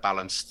much better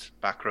balanced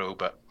back row,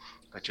 but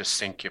I just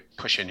think you're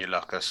pushing your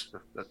luck.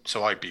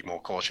 So I'd be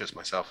more cautious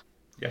myself.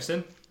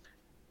 Yestin?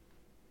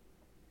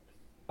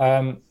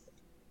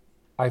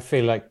 I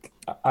feel like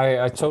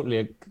I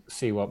totally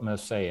see what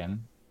Mer's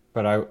saying,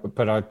 but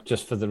I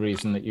just for the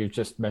reason that you've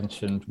just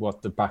mentioned,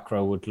 what the back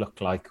row would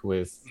look like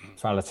with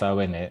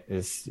Faletau in it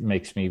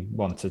makes me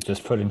want to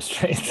just put him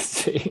straight in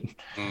the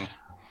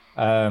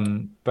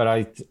team. But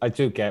I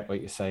do get what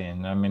you're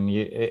saying. I mean,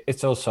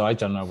 it's also, I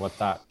don't know what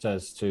that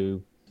does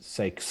to,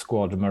 say,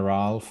 squad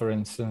morale, for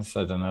instance.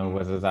 I don't know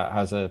whether that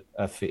has a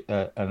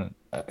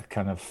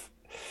kind of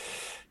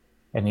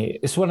any.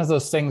 It's one of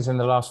those things. In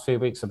the last few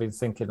weeks, I've been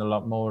thinking a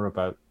lot more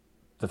about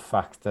the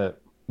fact that,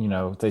 you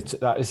know,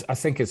 I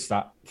think it's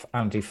that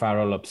Andy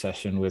Farrell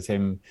obsession with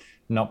him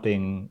not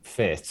being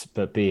fit,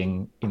 but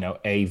being, you know,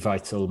 a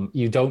vital.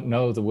 You don't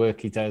know the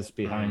work he does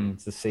behind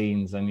the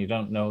scenes, and you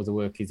don't know the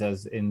work he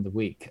does in the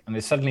week. And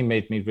it suddenly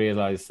made me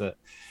realize that,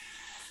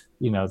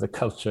 you know, the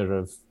culture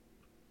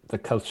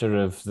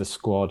of the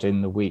squad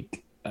in the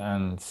week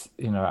and,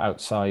 you know,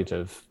 outside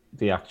of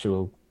the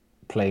actual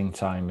playing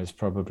time is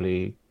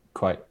probably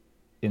quite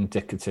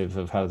indicative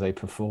of how they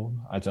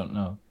perform. I don't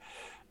know.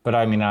 But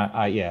I mean,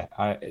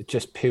 I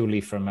just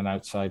purely from an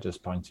outsider's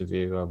point of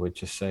view, I would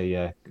just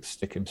say,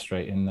 stick him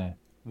straight in there.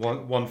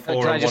 One for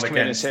and one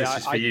against. This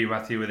is for you,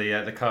 Matthew, with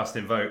the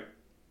casting vote.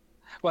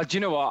 Well, do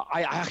you know what?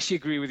 I actually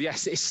agree with you.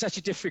 It's such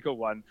a difficult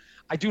one.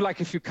 I do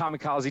like a few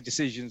kamikaze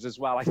decisions as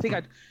well. I think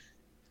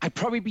I'd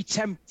probably be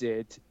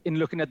tempted in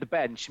looking at the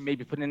bench and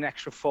maybe putting an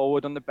extra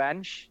forward on the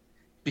bench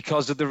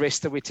because of the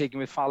risk that we're taking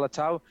with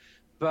Faletau.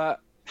 But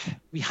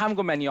we haven't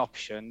got many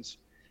options.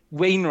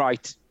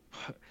 Wainwright.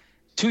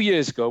 2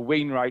 years ago,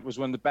 Wainwright was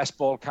one of the best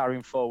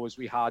ball-carrying forwards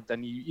we had,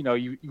 and he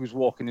was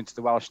walking into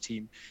the Welsh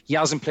team. He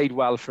hasn't played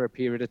well for a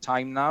period of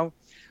time now.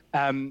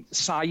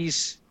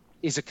 Size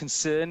is a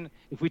concern.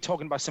 If we're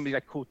talking about somebody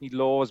like Courtney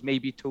Laws,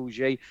 maybe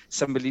Toje,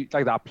 somebody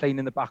like that playing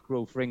in the back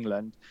row for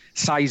England,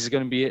 size is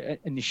going to be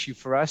an issue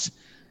for us.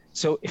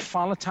 So if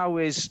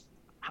Faletau is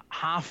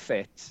half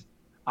fit,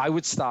 I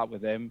would start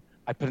with him.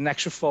 I'd put an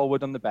extra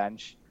forward on the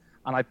bench,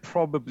 and I'd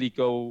probably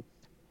go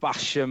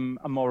Basham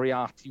and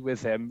Moriarty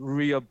with him,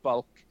 real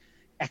bulk,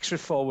 extra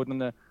forward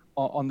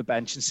on the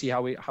bench, and see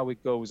how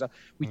it goes.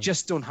 We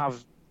just don't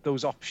have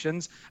those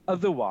options.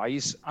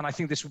 Otherwise, and I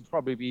think this would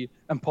probably be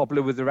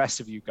unpopular with the rest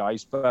of you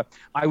guys, but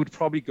I would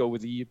probably go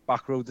with the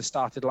back row that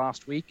started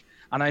last week.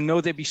 And I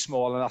know they'd be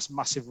small, and that's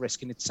massive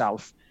risk in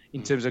itself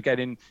in terms of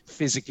getting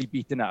physically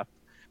beaten up.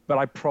 But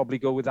I'd probably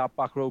go with that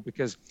back row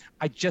because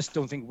I just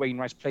don't think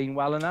Wainwright's playing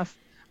well enough.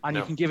 And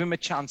you can give him a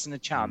chance and a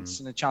chance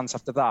and a chance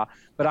after that.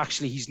 But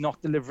actually, he's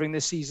not delivering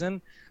this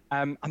season.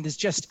 And there's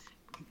just,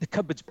 the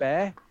cupboard's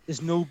bare.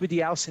 There's nobody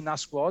else in that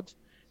squad.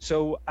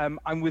 So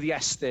I'm with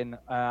Yestin,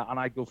 and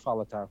I'd go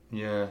Faletau.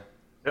 Yeah.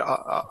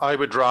 I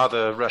would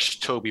rather rush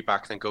Toby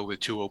back than go with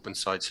 2 open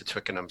sides to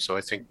Twickenham. So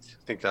I think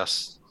that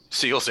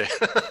seals it.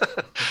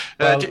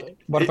 Well,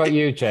 what about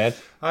you, Jed?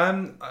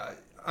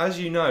 As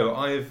you know,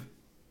 I've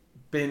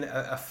been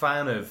a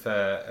fan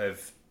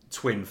of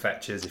twin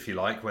fetchers, if you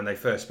like, when they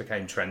first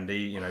became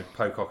trendy, you know,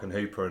 Pocock and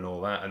Hooper and all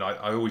that. And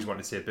I always wanted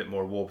to see a bit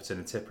more of Warburton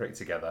and Tipuric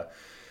together.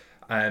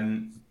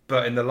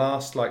 But in the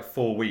last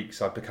 4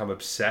 weeks, I've become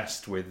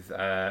obsessed with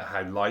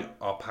how light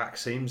our pack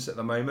seems at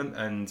the moment.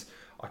 And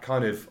I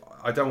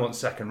don't want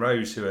second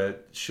rows who are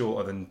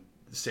shorter than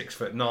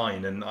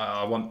 6'9", and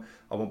I want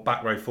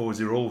back row forwards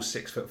who are all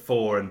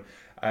 6'4"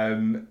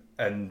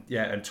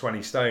 and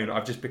 20 stone.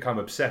 I've just become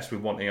obsessed with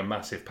wanting a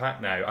massive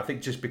pack now. I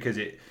think just because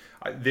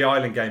the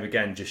Ireland game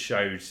again just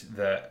showed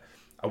that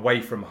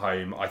away from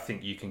home, I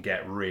think you can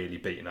get really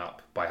beaten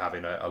up by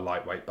having a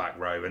lightweight back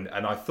row. And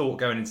I thought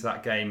going into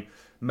that game,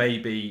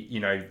 maybe, you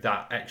know,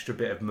 that extra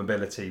bit of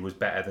mobility was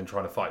better than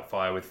trying to fight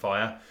fire with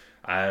fire.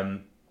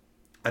 And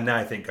now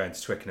I think going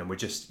to Twickenham, we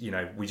just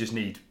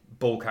need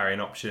ball carrying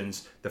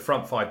options. The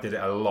front five did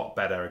it a lot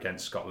better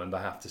against Scotland,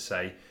 I have to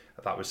say.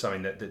 That was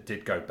something that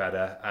did go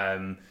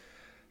better.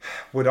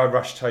 Would I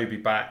rush Toby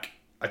back?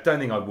 I don't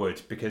think I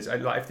would, because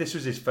if this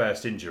was his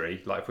first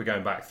injury, if we're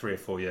going back 3 or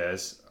 4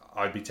 years,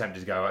 I'd be tempted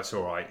to go, that's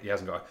all right.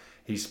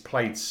 He's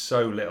played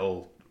so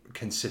little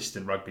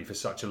consistent rugby for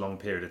such a long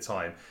period of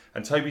time.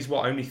 And Toby's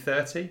only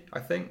 30, I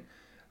think,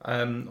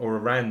 or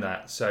around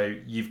that. So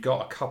you've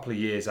got a couple of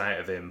years out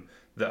of him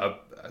that are,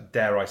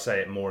 dare I say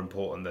it, more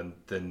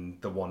important than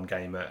the one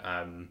game at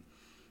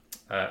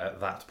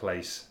that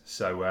place.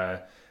 So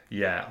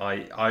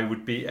I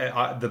would be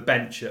the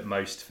bench at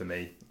most for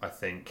me, I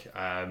think.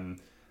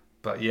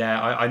 But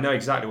yeah, I know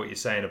exactly what you're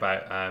saying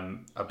about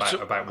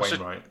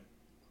Wainwright.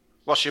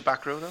 What's your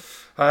back row though?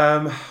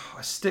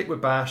 I stick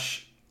with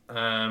Bash,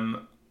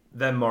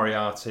 then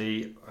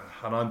Moriarty,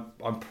 and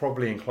I'm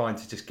probably inclined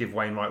to just give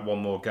Wainwright one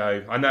more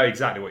go. I know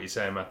exactly what you're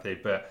saying, Matthew,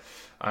 but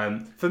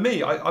for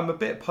me, I'm a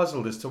bit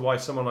puzzled as to why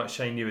someone like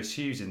Shane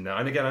Lewis-Hughes in there.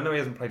 And again, I know he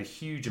hasn't played a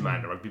huge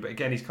amount of rugby, but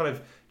again, he's kind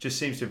of just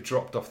seems to have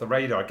dropped off the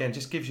radar. Again,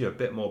 just gives you a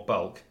bit more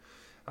bulk.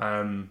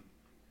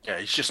 Yeah,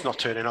 he's just not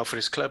turning out for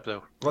his club,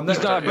 though. Well, no,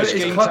 he's not much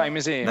game time,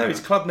 is he? No, his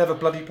club never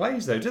bloody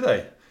plays, though, do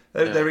they?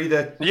 They're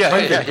either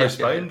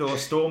postponed or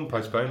Storm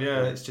postponed.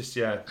 Yeah, it's just,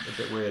 a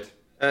bit weird.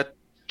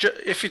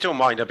 If you don't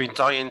mind, I've been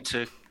dying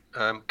to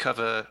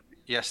cover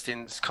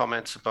Iestyn's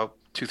comments about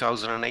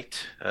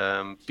 2008,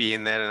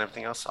 being there and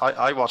everything else.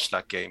 I watched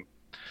that game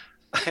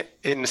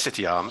in the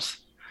City Arms,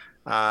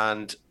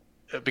 and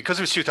because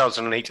it was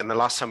 2008 and the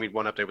last time we'd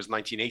won up there was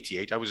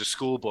 1988, I was a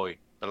schoolboy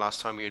the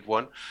last time we had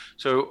won.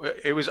 So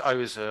I was what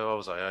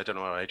was I don't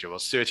know what age I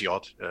was, 30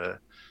 odd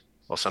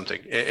or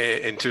something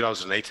in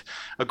 2008,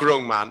 a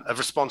grown man, a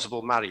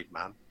responsible married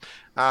man.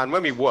 And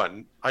when we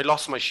won, I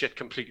lost my shit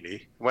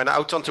completely, went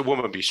out onto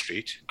Womanby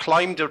Street,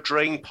 climbed a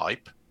drain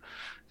pipe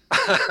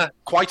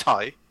quite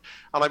high,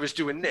 and I was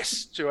doing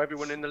this to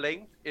everyone in the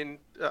lane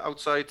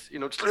outside,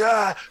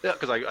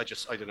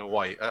 because I don't know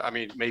why. I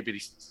mean,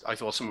 maybe I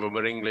thought some of them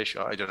were English,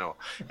 or I don't know.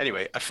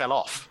 Anyway, I fell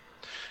off.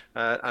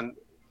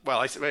 When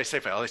I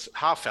say fell, I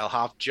half fell,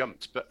 half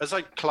jumped. But as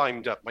I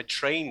climbed up, my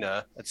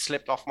trainer had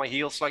slipped off my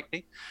heel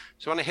slightly.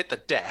 So when I hit the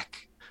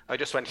deck, I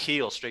just went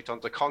heel straight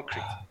onto the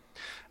concrete.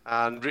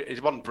 And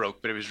it wasn't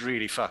broke, but it was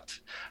really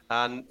fucked.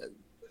 And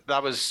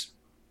that was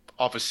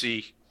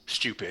obviously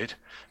stupid.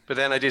 But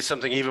then I did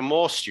something even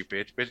more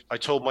stupid. I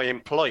told my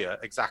employer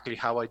exactly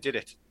how I did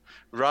it.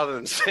 Rather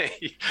than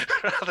say,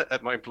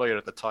 my employer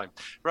at the time,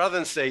 rather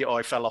than say,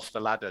 I fell off the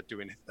ladder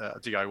doing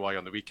DIY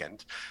on the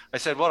weekend, I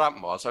said, what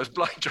happened was I was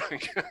blind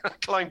drunk,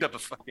 climbed up a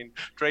fucking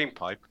drain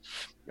pipe,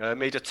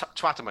 made a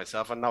twat of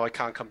myself, and now I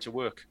can't come to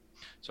work.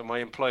 So my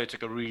employer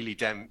took a really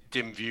dim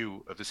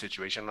view of the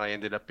situation, and I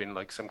ended up in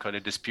like some kind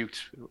of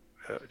dispute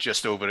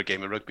just over a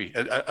game of rugby.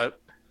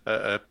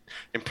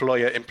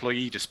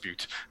 Employer-employee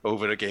dispute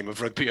over a game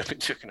of rugby up in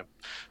Twickenham.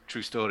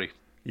 True story.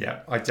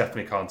 Yeah, I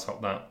definitely can't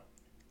top that.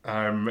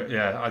 I'm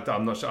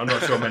not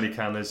sure many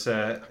can. There's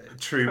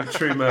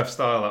true Murph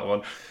style, that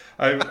one.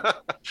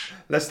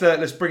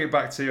 Let's bring it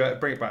back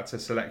to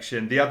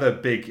selection. The other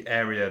big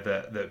area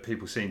that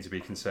people seem to be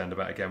concerned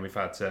about. Again, we've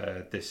had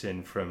this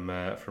in from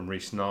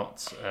Rhys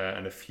Knott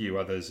and a few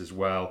others as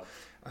well.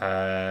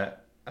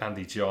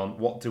 Andy John,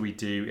 what do we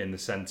do in the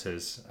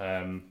centres?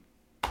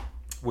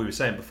 We were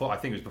saying before, I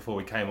think it was before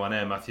we came on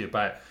air, Matthew,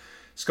 about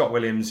Scott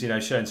Williams,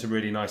 showing some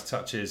really nice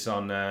touches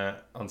on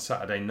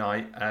Saturday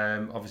night.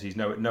 Obviously, he's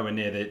nowhere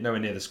near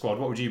the squad.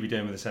 What would you be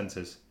doing with the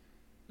centres?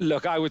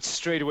 Look, I would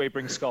straight away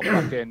bring Scott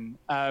back in.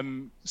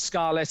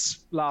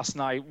 Scarlets last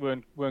night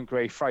weren't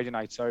great. Friday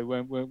night, sorry,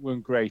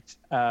 weren't great.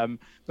 But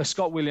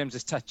Scott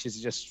Williams' touches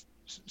are just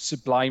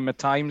sublime at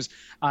times.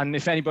 And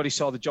if anybody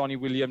saw the Johnny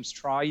Williams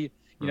try,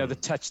 the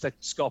touch that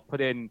Scott put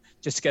in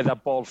just to get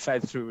that ball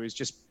fed through is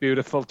just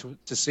beautiful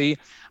to see.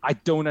 I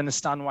don't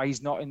understand why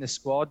he's not in the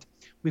squad.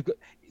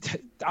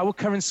 Our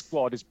current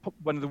squad is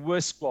one of the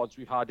worst squads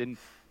we've had in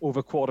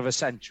over a quarter of a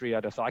century.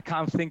 I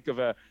can't think of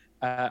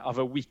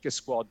a weaker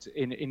squad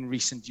in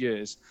recent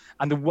years.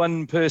 And the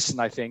one person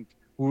I think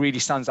who really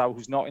stands out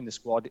who's not in the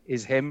squad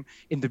is him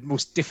in the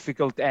most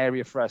difficult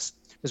area for us,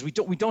 because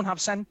we don't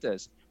have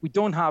centres. We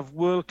don't have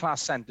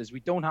world-class centres. We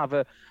don't have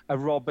a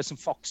Roberts and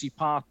Foxy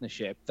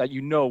partnership that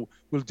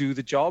will do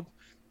the job.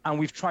 And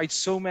we've tried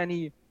so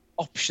many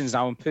options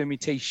now and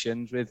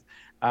permutations with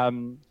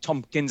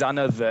Tompkins and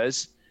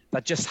others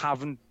that just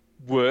haven't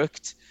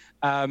worked.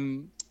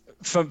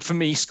 For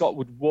me, Scott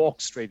would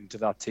walk straight into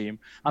that team,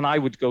 and I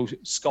would go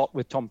Scott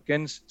with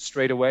Tompkins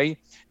straight away.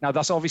 Now,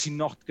 that's obviously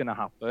not going to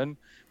happen.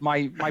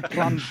 My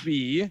plan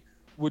B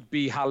would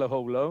be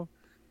Halaholo.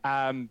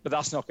 But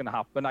that's not going to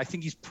happen. I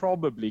think he's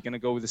probably going to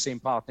go with the same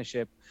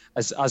partnership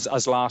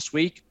as last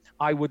week.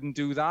 I wouldn't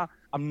do that.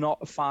 I'm not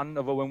a fan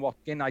of Owen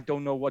Watkin. I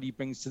don't know what he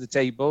brings to the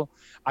table.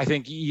 I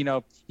think, he's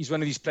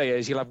one of these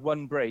players. He'll have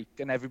one break,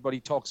 and everybody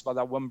talks about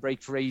that one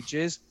break for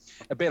ages.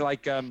 A bit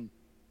like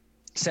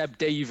Seb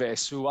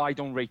Davis, who I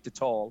don't rate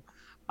at all.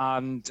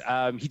 And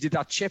he did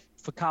that chip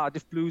for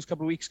Cardiff Blues a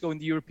couple of weeks ago in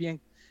the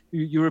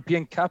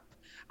European Cup.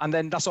 And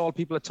then that's all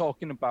people are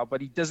talking about, but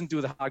he doesn't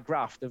do the hard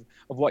graft of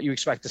what you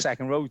expect a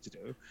second row to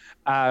do.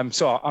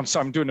 So I'm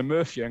sorry, I'm doing a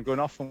Murphy and going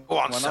off on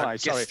one eye.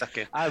 Sorry.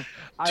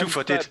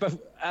 Two-footed.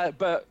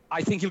 But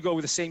I think he'll go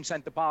with the same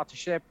centre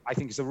partnership. I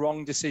think it's the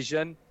wrong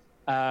decision.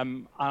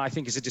 And I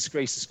think it's a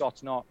disgrace that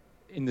Scott's not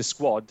in the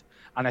squad.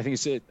 And I think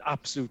it's an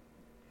absolute,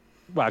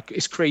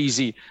 it's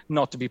crazy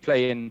not to be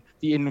playing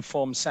the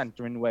informed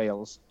centre in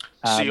Wales.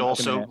 See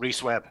also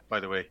Rhys Webb, by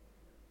the way.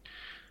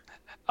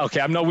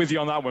 Okay, I'm not with you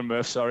on that one,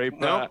 Murph, sorry.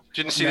 No?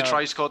 Didn't see the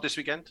try scored this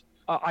weekend?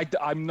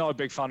 I'm not a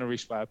big fan of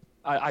Rhys Webb.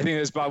 I think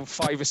there's about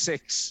 5 or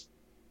 6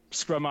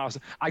 scrum halves.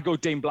 I go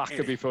Dane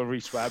Blacker before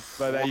Rhys Webb,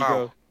 but there you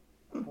go.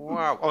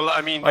 Wow. Well,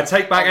 I mean, I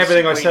take back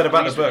everything I said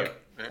about the book.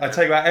 I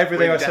take back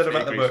everything I said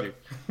about the book.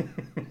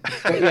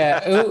 But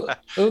yeah,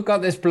 who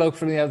got this bloke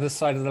from the other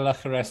side of the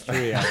Loch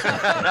Estuary?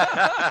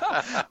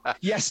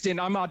 Yes, Dean,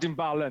 I'm adding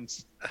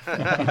balance.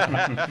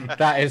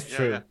 That is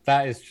true. Yeah.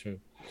 That is true.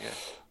 Yeah.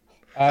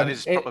 That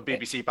is proper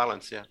BBC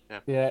balance,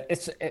 Yeah,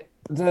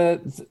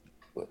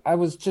 I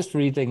was just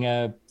reading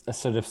a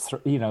sort of,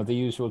 the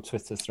usual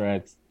Twitter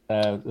thread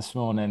this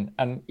morning,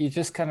 and you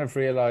just kind of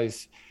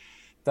realise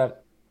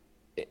that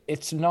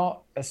it's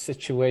not a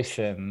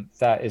situation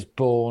that is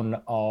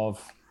born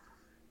of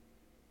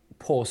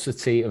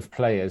paucity of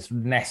players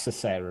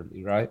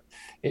necessarily, right?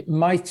 It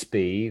might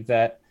be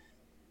that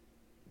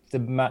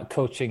the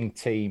coaching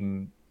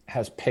team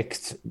has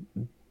picked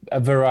a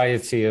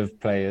variety of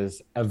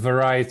players, a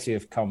variety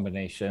of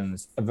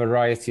combinations, a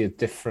variety of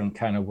different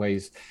kind of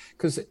ways.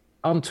 Because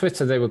on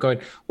Twitter, they were going,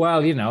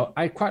 well,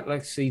 I'd quite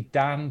like to see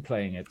Dan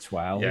playing at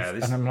 12. Yeah,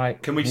 and I'm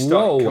like, can we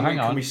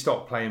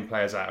stop playing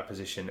players out of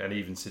position and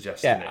even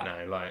suggesting it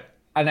now? Like,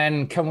 and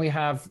then can we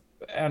have,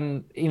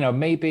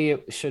 maybe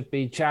it should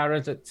be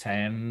Jared at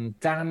 10,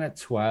 Dan at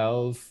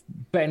 12,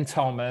 Ben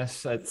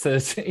Thomas at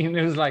 13.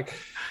 It was like,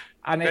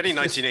 and very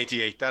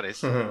 1988, that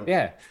is.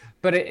 Yeah,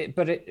 but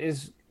it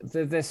is.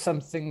 There's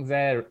something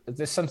there.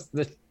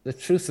 The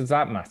truth of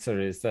that matter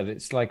is that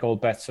it's like all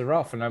bets are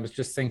off. And I was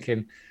just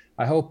thinking,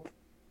 I hope.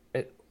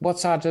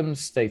 What's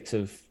Adam's state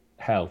of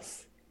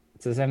health?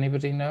 Does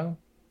anybody know?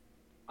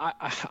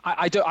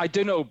 I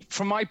don't know.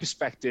 From my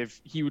perspective,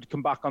 he would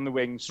come back on the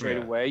wing straight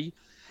away.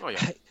 Oh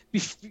yeah.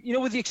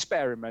 With the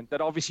experiment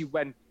that obviously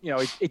went,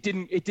 it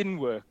didn't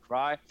work,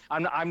 right?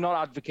 I'm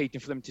not advocating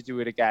for them to do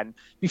it again.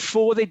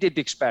 Before they did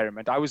the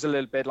experiment, I was a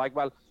little bit like,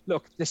 well,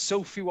 look, there's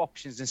so few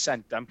options in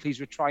centre, and please,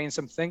 we're trying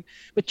something.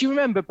 But do you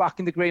remember back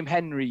in the Graham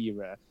Henry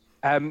era,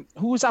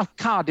 who was that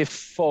Cardiff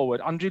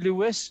forward? Andrew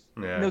Lewis,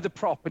 the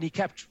prop, and he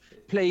kept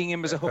playing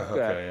him as a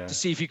hooker to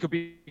see if he could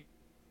be.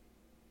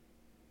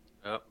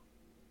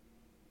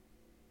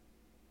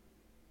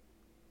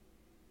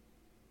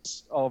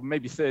 Or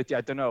maybe 30,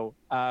 I don't know.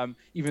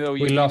 Even though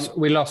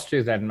we lost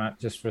you then, Matt,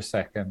 just for a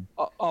second.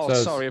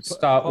 Sorry.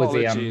 Start with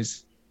the.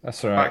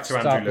 That's all right. Back to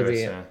Andrew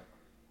Lewis.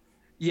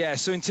 Yeah,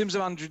 so in terms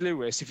of Andrew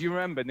Lewis, if you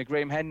remember in the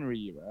Graham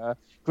Henry era,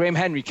 Graham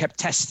Henry kept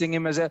testing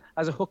him as a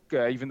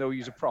hooker, even though he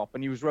was a prop,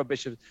 and he was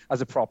rubbish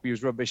as a prop. He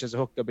was rubbish as a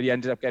hooker, but he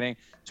ended up getting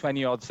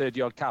 20-odd,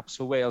 30-odd caps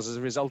for Wales as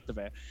a result of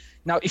it.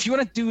 Now, if you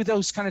want to do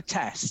those kind of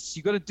tests,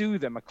 you've got to do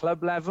them at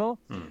club level.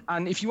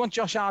 And if you want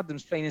Josh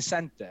Adams playing in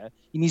centre,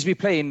 he needs to be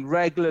playing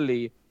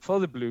regularly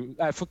for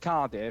for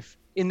Cardiff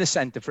in the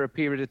centre for a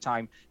period of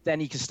time.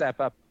 Then he can step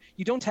up.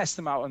 You don't test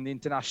them out on the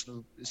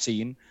international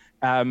scene,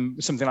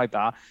 something like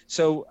that.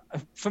 So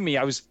for me,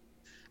 I was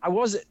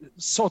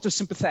sort of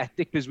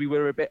sympathetic because we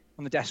were a bit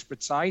on the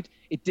desperate side.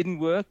 It didn't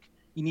work.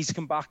 He needs to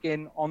come back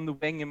in on the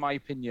wing, in my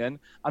opinion.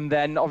 And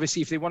then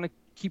obviously, if they want to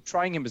keep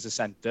trying him as a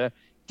centre,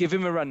 give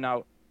him a run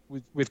out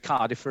with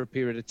Cardiff for a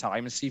period of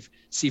time and see if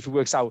it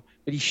works out.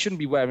 But he shouldn't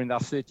be wearing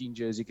that 13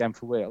 jersey again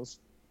for Wales.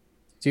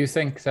 Do you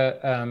think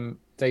that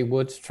they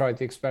would try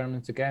the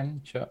experiment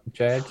again,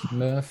 Jed,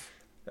 Murph?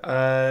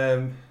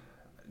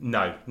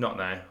 No, not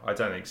now. I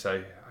don't think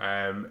so.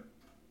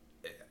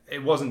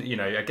 It wasn't,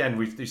 again,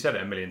 we've said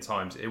it a million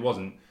times. It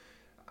wasn't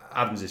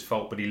Adams'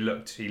 fault, but he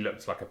looked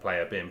like a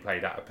player being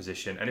played out of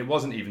position. And it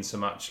wasn't even so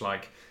much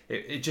like,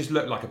 it just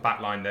looked like a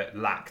backline that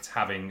lacked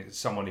having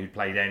someone who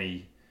played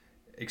any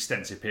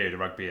extensive period of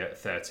rugby at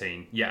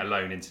 13, yet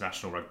alone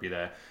international rugby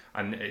there.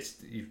 And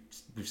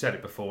we've said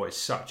it before, it's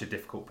such a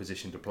difficult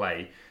position to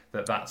play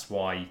that's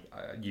why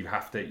I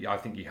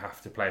think you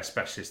have to play a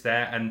specialist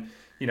there. And,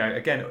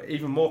 again,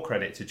 even more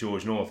credit to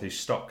George North, whose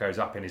stock goes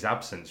up in his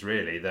absence,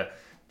 really, that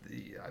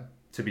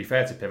to be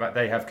fair to Pivac,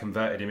 they have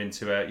converted him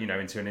into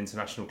an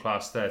international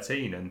class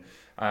 13. And,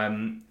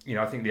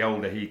 I think the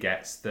older he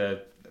gets,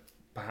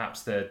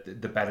 perhaps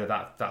the better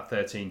that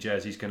 13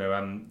 jersey is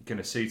going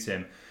to suit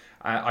him.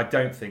 I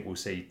don't think we'll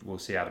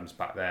see Adams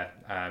back there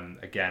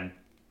again.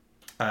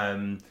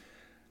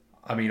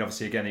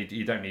 Obviously, again,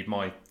 you don't need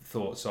my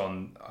thoughts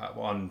on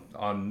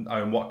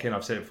Owen Watkin.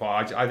 I've said it before.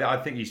 I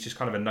think he's just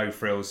kind of a no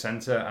frills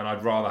centre, and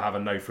I'd rather have a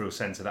no frills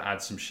centre that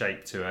adds some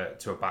shape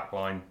to a back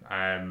line.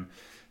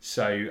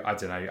 So I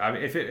don't know.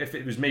 If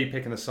it was me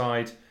picking a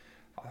side,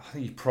 I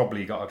think you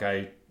probably got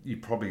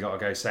to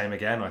go same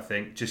again. I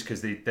think just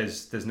because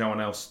there's no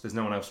one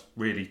else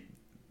really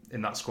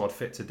in that squad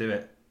fit to do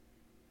it.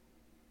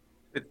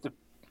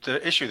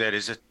 The issue there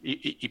is that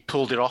he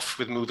pulled it off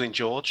with moving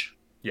George.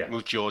 Yeah.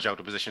 Moved George out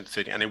of position to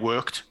 30, and it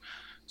worked.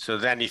 So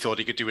then he thought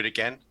he could do it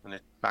again, and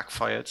it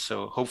backfired.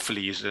 So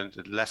hopefully he's learned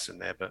a lesson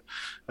there. But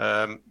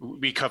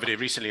we covered it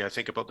recently, I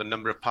think, about the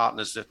number of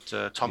partners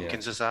that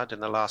Tompkins has had in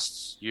the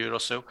last year or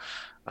so.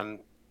 And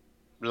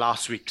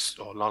week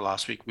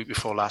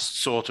before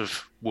last, sort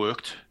of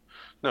worked.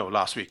 No,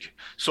 last week,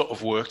 sort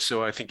of worked.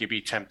 So I think he'd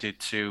be tempted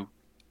to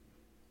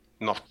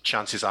not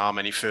chance arm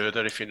any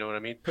further, if you know what I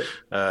mean.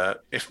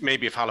 If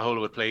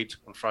Halahola had played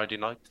on Friday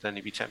night, then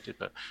he'd be tempted.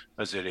 But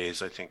as it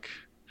is, I think,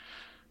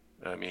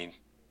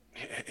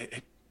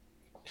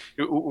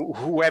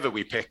 whoever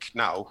we pick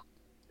now,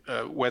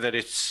 whether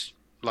it's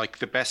like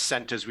the best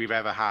centres we've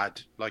ever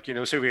had, like,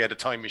 say we had a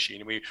time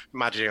machine and we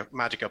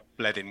magic up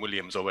Bledin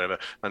Williams or whatever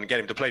and get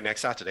him to play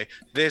next Saturday,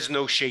 there's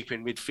no shape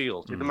in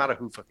midfield. It doesn't matter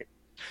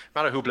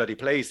who bloody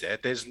plays there.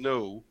 There's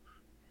no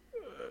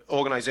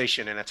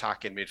organisation in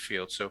attack in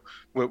midfield. So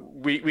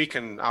we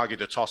can argue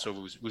the toss of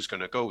who's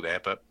going to go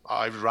there, but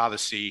I'd rather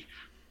see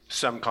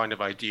some kind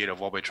of idea of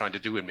what we're trying to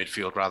do in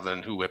midfield rather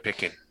than who we're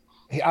picking.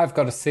 I've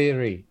got a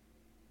theory.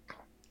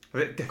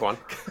 Go on.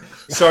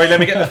 Sorry, let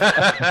me get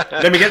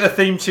the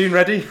theme tune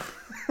ready.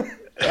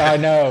 I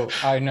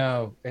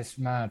know. It's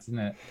mad, isn't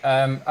it?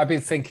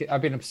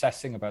 I've been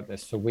obsessing about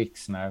this for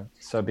weeks now.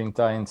 So I've been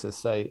dying to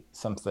say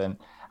something.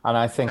 And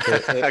I think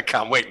I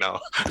can't wait now.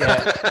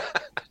 Yeah.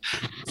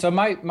 So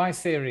my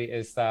theory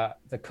is that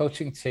the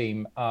coaching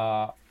team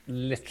are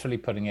literally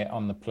putting it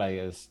on the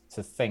players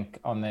to think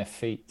on their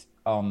feet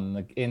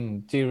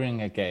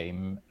during a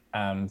game,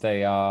 and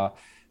they are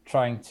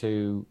trying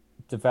to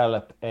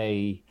develop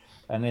an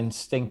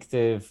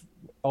instinctive,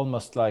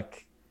 almost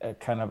like a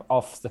kind of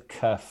off the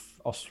cuff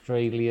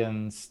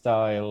Australian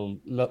style.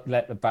 Look,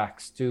 let the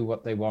backs do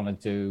what they want to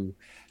do.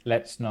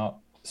 Let's not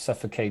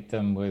suffocate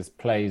them with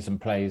plays,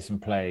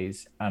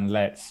 and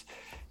let's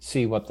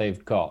see what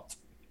they've got.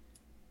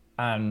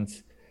 And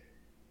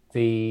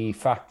the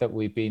fact that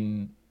we've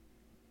been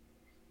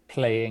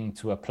playing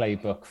to a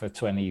playbook for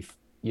 20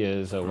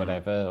 years or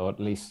whatever, or at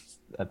least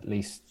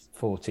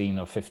 14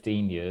 or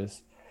 15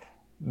 years,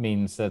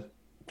 means that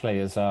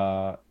players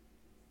are,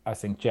 I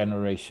think,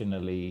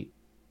 generationally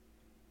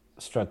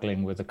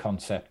struggling with the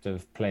concept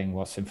of playing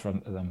what's in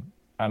front of them.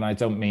 And I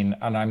don't mean,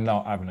 and I'm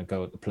not having a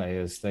go at the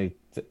players.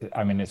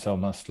 It's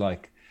almost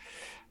like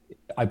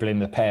I blame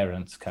the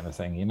parents kind of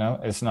thing, you know.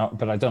 It's not,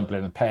 but I don't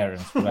blame the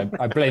parents. But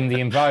I blame the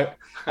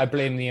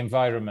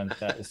environment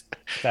that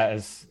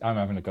is. I'm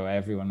having a go at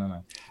everyone,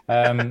 aren't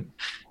I?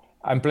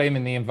 I'm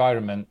blaming the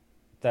environment,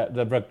 that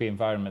the rugby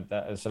environment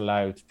that has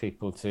allowed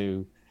people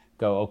to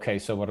go, okay,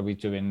 so what are we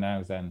doing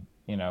now then?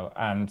 You know,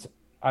 and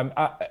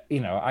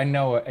I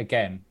know,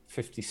 again,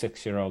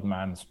 56-year-old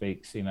man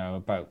speaks, you know,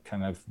 about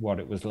kind of what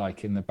it was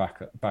like in the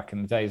back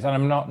in the days. And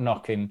I'm not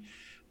knocking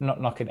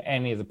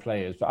any of the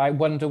players, but I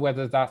wonder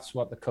whether that's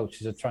what the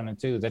coaches are trying to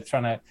do. They're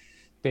trying to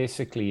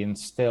basically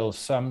instill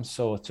some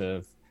sort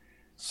of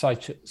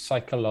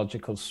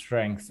psychological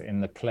strength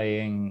in the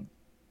playing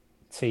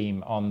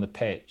team on the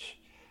pitch,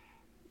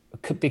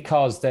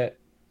 because that,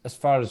 as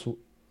far as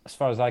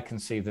I can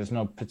see, there's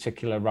no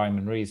particular rhyme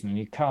and reason, and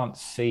you can't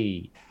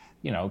see,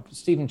 you know,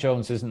 Stephen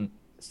Jones is an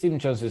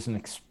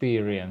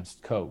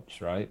experienced coach,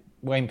 right?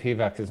 Wayne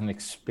Pivac is an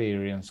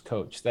experienced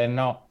coach. They're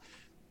not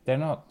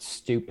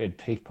stupid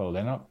people.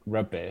 They're not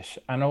rubbish.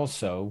 And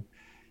also,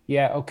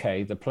 yeah,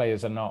 okay, the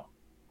players are not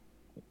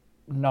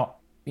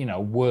you know,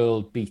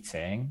 world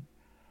beating,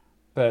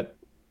 but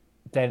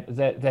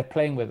they're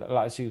playing with,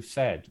 as you've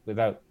said,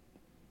 without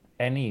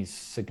any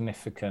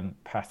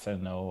significant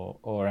pattern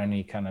or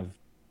any kind of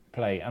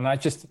play. And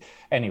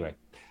anyway,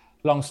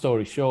 long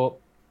story short,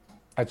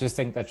 I just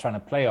think they're trying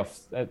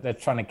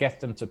to get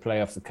them to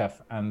play off the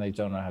cuff, and they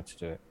don't know how to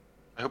do it.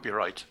 I hope you're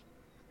right.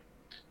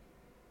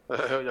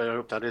 I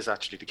hope that is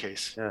actually the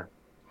case. Yeah.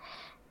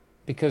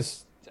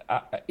 Because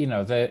you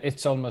know,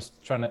 it's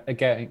almost trying to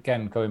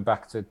again going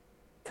back to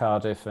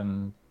Cardiff,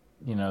 and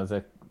you know,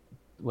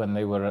 when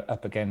they were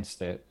up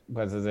against it,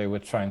 whether they were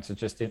trying to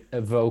just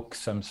evoke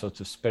some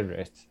sort of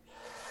spirit.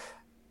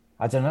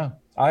 I don't know.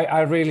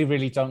 I really,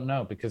 really don't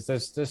know, because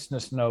there's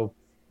no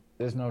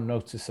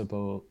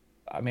noticeable.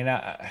 I mean,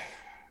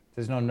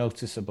 there's no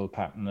noticeable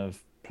pattern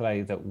of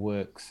play that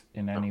works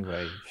in any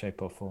way,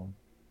 shape, or form.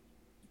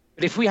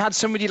 But if we had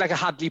somebody like a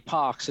Hadley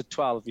Parks at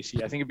 12, you see,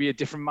 I think it'd be a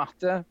different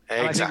matter.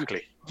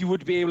 Exactly. You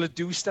would be able to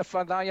do stuff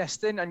like that,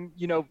 Iestyn, and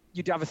you know,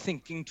 you'd have a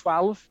thinking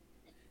 12.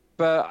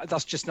 But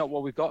that's just not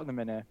what we've got in the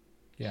minute.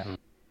 Yeah.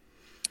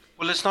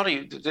 Well, it's not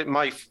even,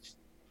 my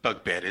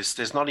bugbear is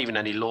there's not even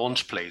any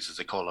launch plays, as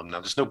they call them now.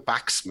 There's no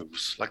backs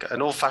moves. Like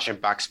an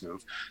old-fashioned backs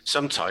move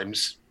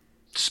sometimes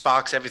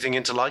sparks everything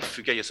into life.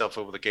 You get yourself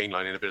over the gain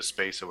line in a bit of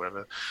space or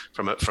whatever,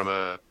 from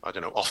a I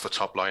don't know, off the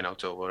top line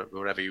out or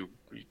wherever you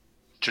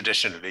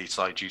traditionally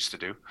side used to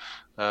do,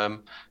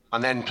 and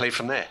then play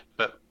from there.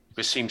 But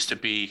it seems to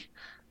be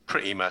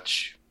pretty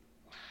much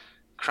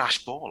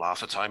crash ball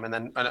half the time,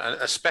 and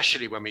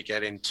especially when we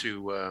get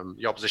into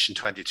the opposition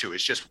 22,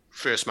 it's just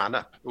first man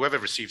up. Whoever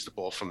receives the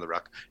ball from the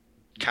ruck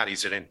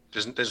carries it in.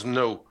 There's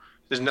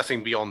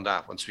nothing beyond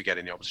that once we get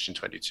in the opposition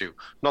 22.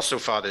 Not so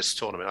far this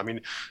tournament. I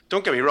mean,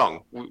 don't get me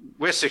wrong,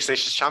 we're Six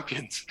Nations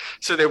champions,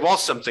 so there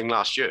was something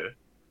last year.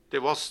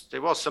 There was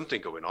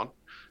something going on,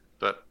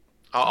 but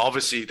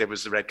obviously there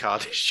was the red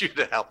card issue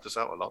that helped us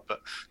out a lot. But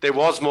there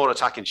was more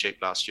attacking shape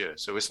last year,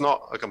 so it's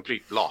not a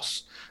complete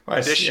loss.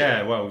 Well, this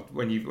year, well,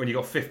 when you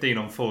got 15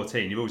 on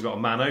 14, you've always got a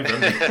man over,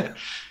 haven't you?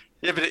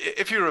 Yeah, but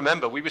if you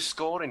remember, we were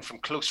scoring from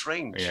close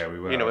range. Yeah, we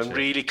were. You know, in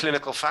really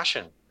clinical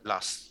fashion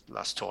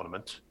last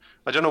tournament.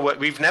 I don't know what,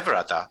 we've never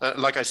had that.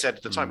 Like I said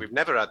at the time, we've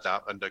never had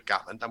that under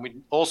Gatland, and we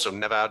also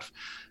never had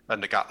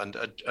under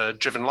Gatland a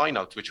driven line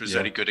out, which was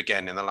very good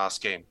again in the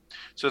last game.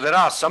 So there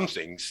are some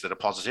things that are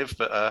positive,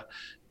 but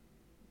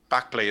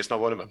back play is not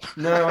one of them.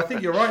 No, I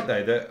think you're right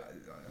though.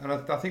 And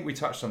I think we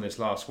touched on this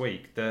last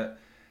week, that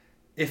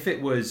if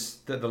it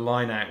was that the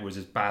line out was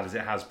as bad as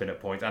it has been at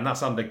points, and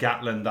that's under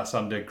Gatland, that's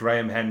under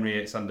Graham Henry,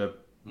 it's under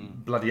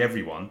bloody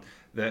everyone,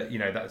 that, you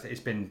know, that it's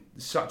been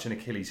such an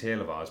Achilles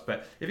heel of ours.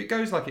 But if it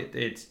goes like it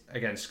did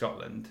against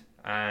Scotland,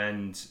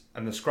 and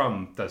the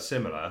scrum does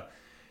similar,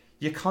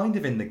 you're kind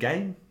of in the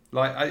game.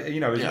 Like,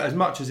 as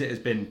much as it has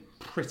been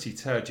pretty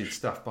turgid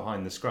stuff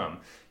behind the scrum,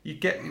 you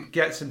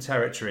get some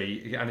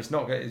territory, and it's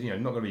not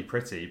going to be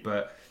pretty,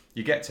 but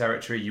you get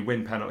territory, you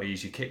win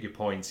penalties, you kick your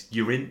points,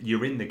 you're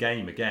in the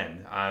game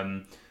again.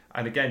 And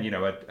again,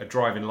 a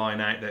driving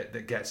line out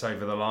that gets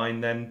over the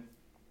line, then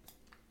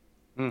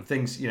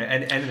things,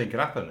 anything could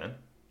happen then.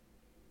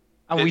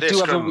 And we do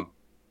have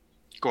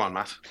Go on,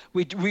 Matt.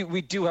 We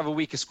do have a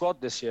weaker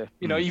squad this year.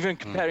 Even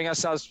comparing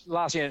ourselves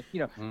last year,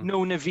 no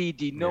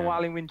Navidi, no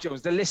Alun Wyn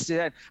Jones. They're listed,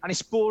 and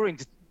it's boring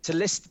to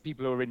list the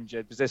people who are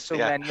injured because there's so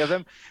many of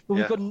them. But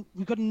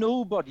we've got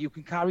nobody who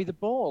can carry the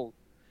ball.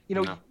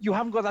 You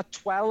haven't got that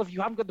 12.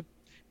 You haven't got the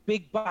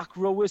big back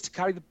rowers to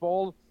carry the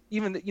ball.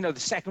 Even the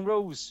second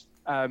rows,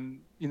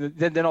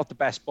 they're not the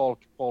best ball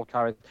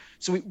carriers.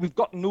 So we've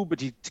got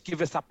nobody to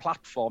give us that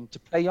platform to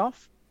play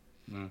off.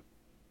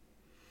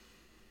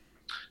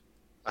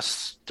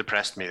 That's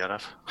depressed me, that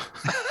have.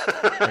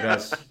 It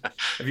has.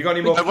 Have you got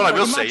any more? Well, I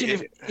will say,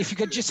 if you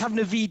could just have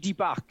Navidi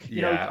back,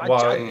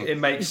 it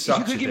makes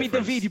such a difference. If you could give me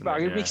Navidi back,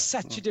 it makes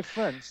such a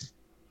difference.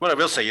 What I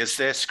will say is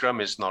their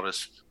scrum is not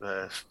as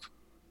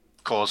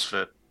cause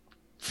for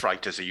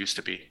fright as it used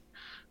to be,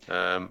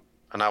 and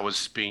I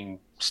was being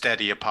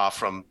steady apart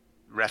from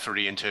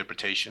referee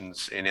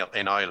interpretations in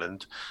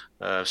Ireland.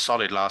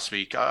 Solid last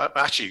week,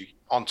 actually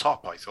on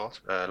top, I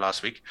thought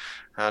last week,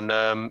 and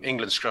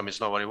England's scrum is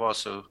not what it was.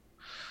 So.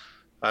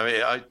 I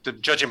mean,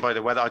 judging by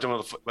the weather, I don't know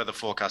what the weather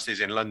forecast is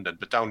in London,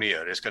 but down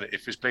here,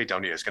 if it's played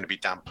down here, it's going to be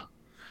damp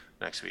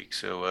next week.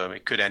 So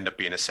it could end up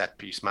being a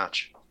set-piece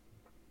match.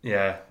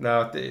 Yeah,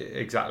 no,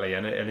 exactly.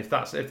 And if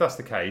that's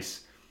the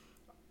case,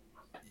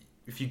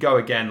 if you go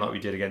again like we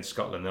did against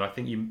Scotland, then I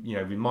think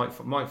we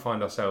might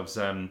find ourselves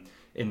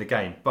in the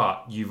game.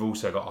 But you've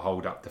also got to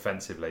hold up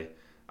defensively,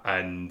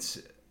 and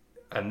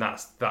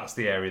that's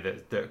the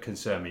area that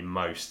concerned me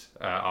most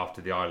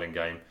after the Ireland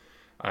game.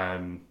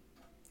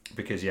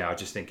 Because I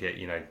just think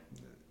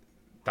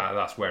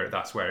that's where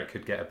it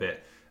could get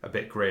a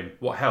bit grim.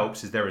 What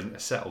helps is there isn't a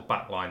settled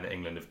back line that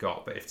England have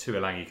got. But if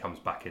Tuilagi comes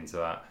back into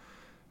that,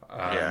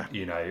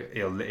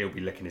 he'll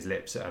be licking his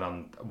lips at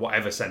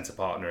whatever centre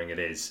partnering it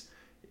is.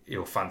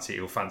 He'll fancy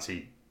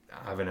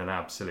having an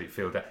absolute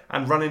field day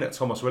and running at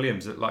Thomas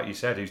Williams, like you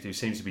said, who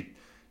seems to be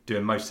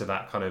doing most of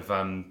that kind of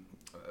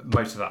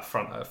most of that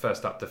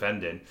first up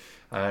defending.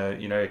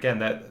 Again,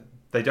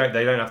 They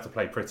don't have to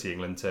play pretty,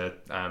 England, to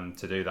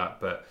do that.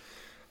 But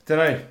I don't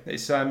know.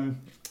 It's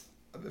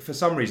for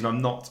some reason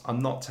I'm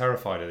not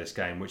terrified of this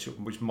game,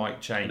 which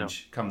might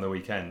change come the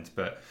weekend.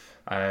 But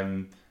I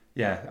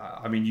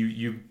mean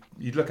you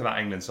look at that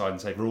England side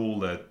and say for all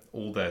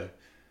the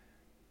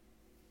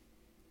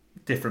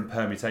different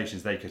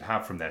permutations they could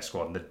have from their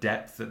squad and the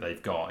depth that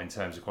they've got in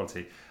terms of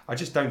quality, I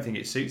just don't think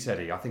it suits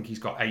Eddie. I think he's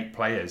got 8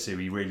 players who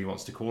he really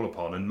wants to call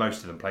upon, and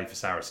most of them play for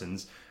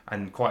Saracens,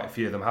 and quite a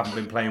few of them haven't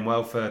been playing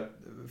well for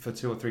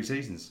 2 or 3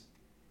 seasons.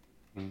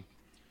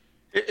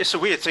 It's a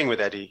weird thing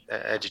with Eddie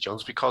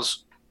Jones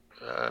because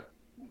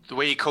the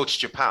way he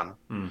coached Japan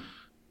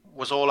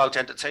was all-out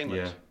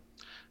entertainment,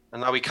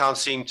 and now we can't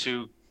seem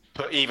to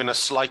put even a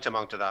slight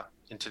amount of that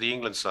into the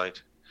England side.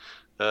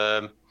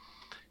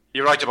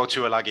 You're right about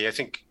Tuilagi. I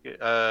think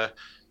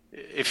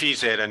if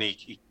he's there and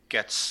he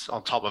gets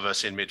on top of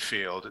us in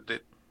midfield,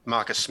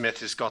 Marcus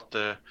Smith has got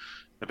the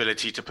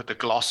ability to put the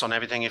gloss on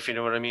everything, if you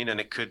know what I mean. And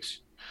it could,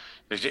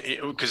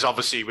 because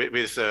obviously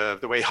with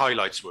the way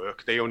highlights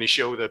work, they only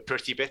show the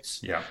pretty bits.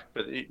 Yeah.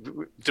 But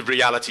the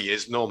reality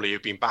is normally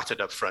you've been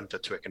battered up front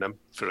at Twickenham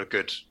for a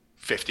good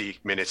 50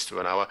 minutes to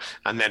an hour,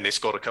 and then they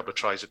scored a couple of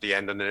tries at the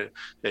end, and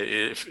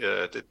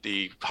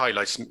the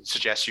highlights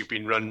suggest you've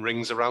been run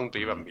rings around,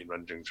 but you haven't been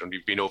run rings around,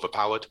 you've been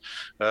overpowered.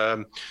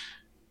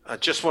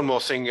 Just one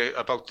more thing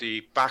about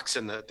the backs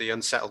and the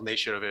unsettled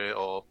nature of it,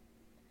 or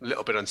a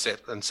little bit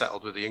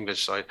unsettled with the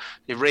English side.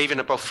 They're raving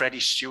about Freddie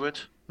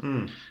Stewart,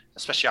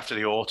 especially after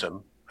the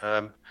autumn.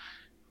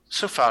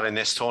 So far in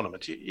this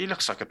tournament, he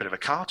looks like a bit of a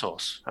cart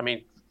horse. I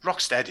mean,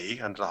 rock steady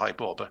under the high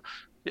ball, but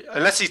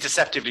unless he's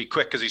deceptively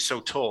quick because he's so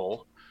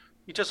tall,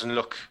 he doesn't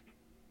look.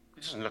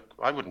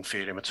 I wouldn't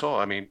fear him at all.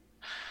 I mean,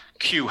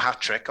 Q hat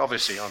trick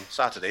obviously on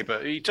Saturday,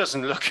 but he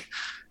doesn't look.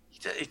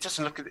 It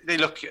doesn't look.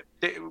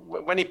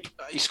 When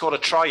he scored a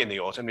try in the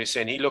autumn, he's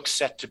saying he looks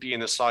set to be in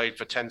the side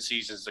for 10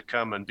 seasons to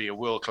come and be a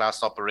world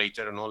class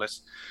operator and all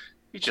this.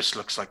 He just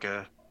looks like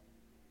I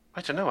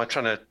don't know. I'm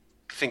trying to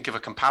think of a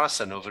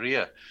comparison over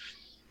here.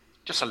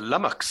 Just a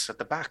lummox at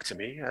the back to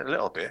me, a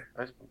little bit.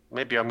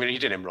 Maybe I'm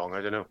reading him wrong.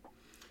 I don't know.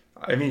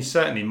 I mean,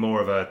 certainly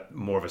more of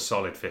a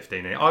solid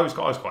 15. I was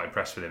quite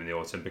impressed with him in the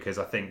autumn because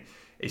I think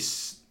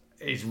it's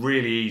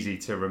really easy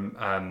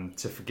to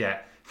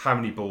forget how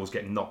many balls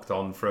get knocked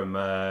on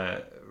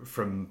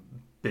from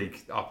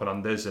big up and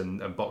unders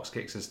and box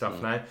kicks and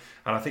stuff now.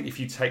 And I think if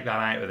you take that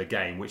out of the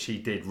game, which he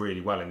did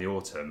really well in the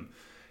autumn,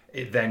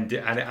 it then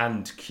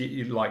and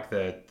like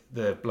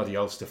the bloody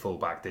Ulster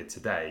fullback did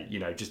today,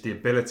 just the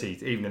ability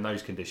even in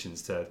those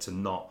conditions to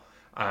not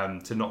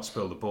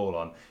spill the ball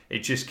on, it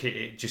just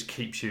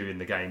keeps you in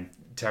the game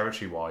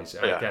territory-wise.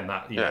 Again,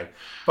 that know,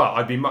 but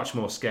I'd be much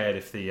more scared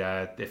if the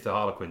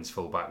Harlequins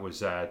fullback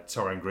was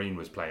Taurean Green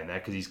was playing there,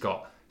 because he's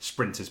got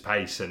sprinter's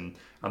pace, and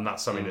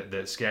that's something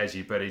that scares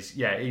you. But he's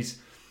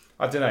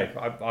I don't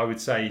know. I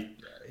would say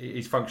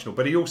he's functional,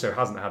 but he also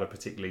hasn't had a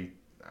particularly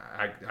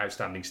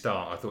outstanding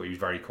start. I thought he was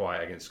very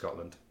quiet against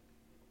Scotland.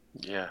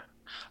 Yeah,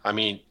 I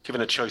mean,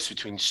 given a choice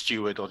between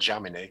Stewart or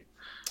Jaminet,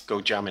 go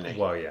Jaminet.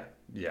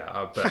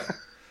 Well, but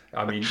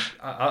I mean,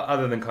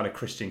 other than kind of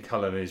Christian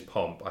Cullen and his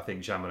pomp, I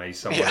think Jaminet's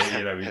someone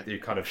who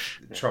kind of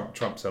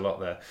trumps a lot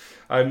there.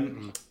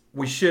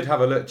 We should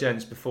have a look,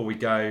 gents, before we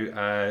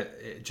go,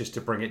 just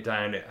to bring it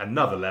down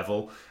another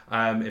level.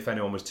 If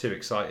anyone was too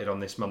excited on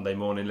this Monday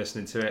morning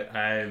listening to it,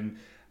 and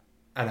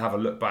have a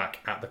look back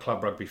at the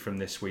club rugby from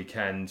this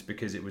weekend,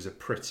 because it was a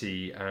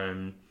pretty,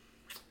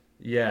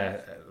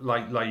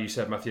 like you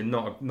said, Matthew,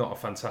 not a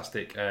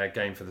fantastic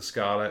game for the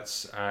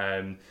Scarlets.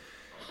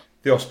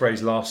 The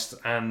Ospreys lost,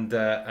 and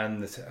I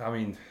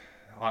mean,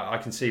 I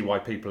can see why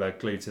people are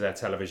glued to their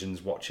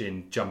televisions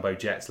watching Jumbo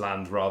Jets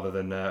land rather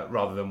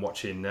than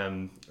watching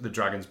the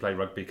Dragons play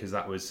rugby, because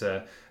that was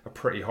a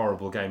pretty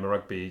horrible game of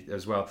rugby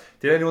as well.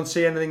 Did anyone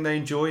see anything they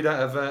enjoyed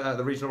out of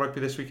the regional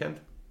rugby this weekend?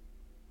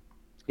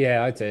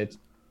 Yeah, I did.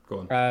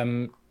 Go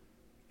on.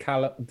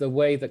 The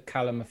way that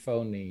Callum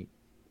Mahoney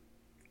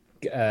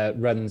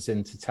runs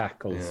into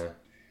tackles. Yeah.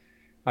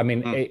 I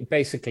mean,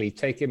 basically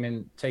take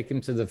him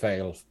to the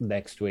Vale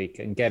next week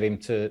and get him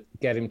to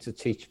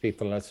teach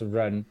people how to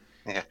run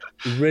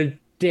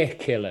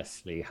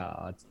ridiculously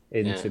hard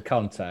into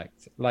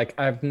contact. Like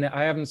I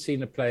haven't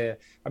seen a player.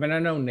 I mean, I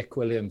know Nick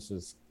Williams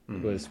was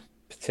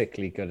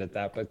particularly good at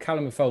that, but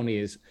Callum Mahoney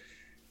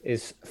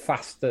is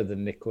faster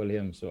than Nick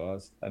Williams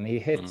was, and he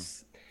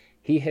hits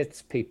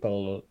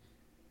people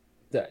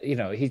that,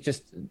 he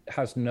just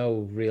has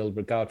no real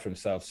regard for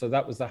himself. So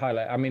that was the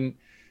highlight. I mean,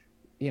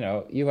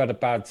 you had a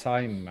bad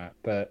time, Matt,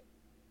 but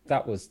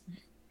that was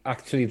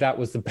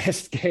the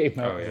best game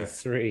out of the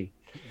three.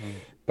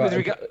 But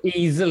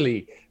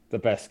easily the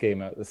best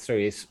game out of the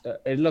three.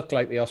 It looked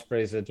like the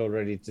Ospreys had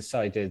already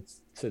decided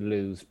to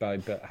lose by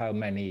how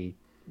many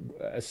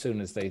as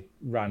soon as they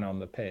ran on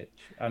the pitch.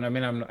 And I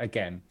mean,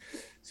 again,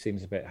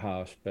 seems a bit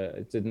harsh, but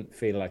it didn't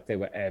feel like they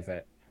were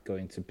ever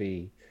going to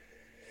be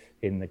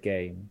in the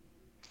game.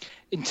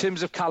 In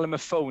terms of Callum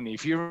Mahoney,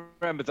 if you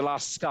remember the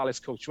last Scarlets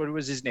coach, what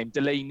was his name?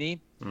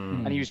 Delaney,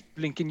 and he was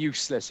blinking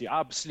useless,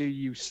 absolutely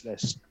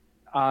useless.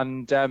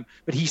 And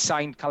but he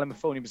signed Callum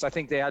Mahoney because I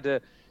think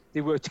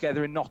they worked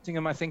together in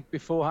Nottingham, I think,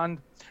 beforehand,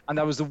 and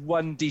that was the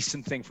one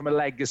decent thing from a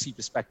legacy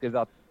perspective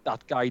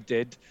that guy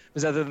did.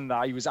 Because other than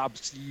that, he was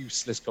absolutely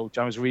useless coach.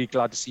 I was really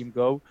glad to see him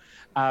go.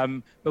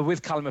 But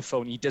with Callum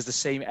Mahoney, he does the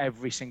same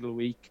every single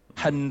week,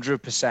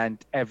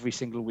 100% every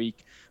single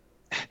week.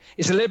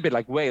 It's a little bit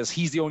like Wales.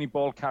 He's the only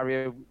ball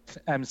carrier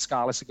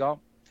Scarlets have got.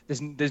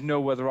 There's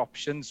no other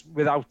options.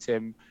 Without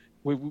him,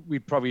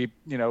 we'd probably,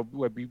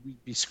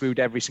 we'd be screwed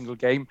every single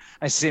game.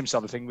 And it's the same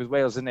sort of thing with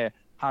Wales, isn't it?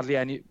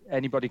 Hardly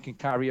anybody can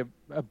carry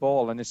a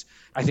ball, and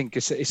I think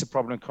it's a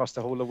problem across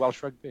the whole of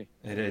Welsh rugby.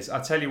 It is.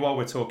 I tell you, while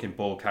we're talking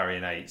ball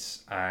carrying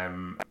eights,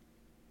 and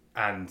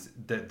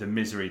the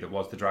misery that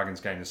was the Dragons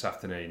game this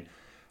afternoon,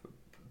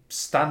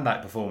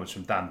 standout performance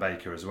from Dan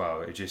Baker as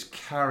well. It just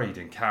carried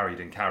and carried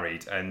and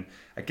carried, and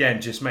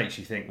again just makes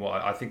you think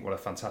what a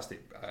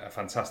fantastic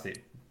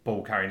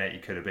ball carrying eight he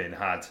could have been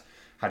had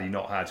he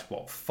not had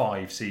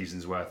 5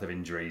 seasons worth of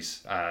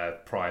injuries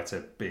prior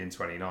to being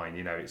 29.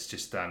 It's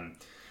just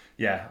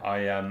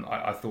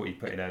I thought he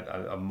put in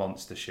a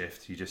monster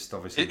shift. He just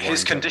obviously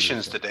his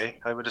conditions today,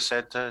 I would have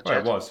said.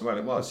 It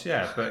was,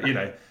 yeah. But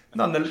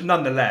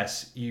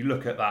nonetheless, you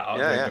look at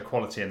that the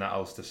quality in that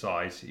Ulster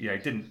side.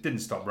 Didn't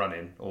stop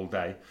running all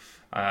day.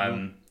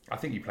 I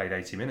think he played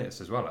 80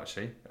 minutes as well,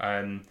 actually.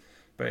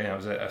 But it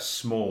was a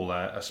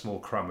small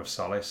crumb of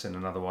solace in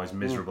an otherwise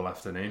miserable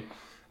afternoon.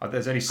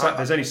 There's only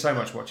so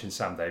much watching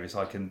Sam Davis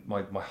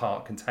my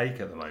heart can take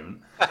at the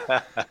moment.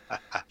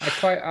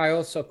 I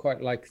also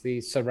quite like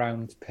the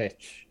surround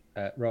pitch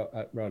at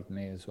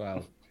Rodney as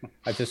well.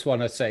 I just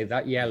want to say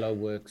that yellow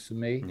works for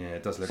me. Yeah,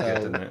 it does look good,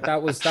 doesn't it?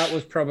 That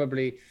was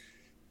probably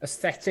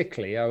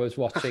aesthetically, I was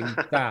watching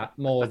that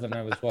more than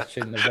I was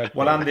watching the rugby.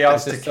 Well, and the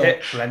Ulster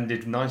kit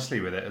blended nicely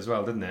with it as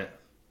well, didn't it?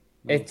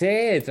 It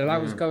did, and I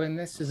was going,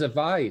 this is a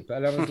vibe.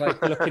 And I was like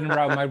looking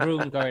around my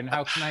room going,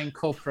 how can I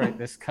incorporate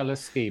this colour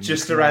scheme?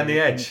 Just around the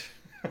edge.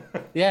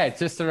 Yeah,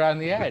 just around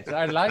the edge.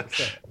 I liked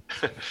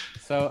it.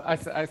 So I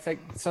think,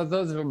 so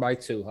those were my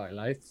 2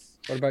 highlights.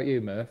 What about you,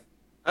 Murph?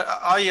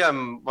 I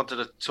wanted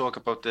to talk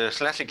about the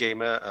Sletty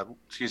game,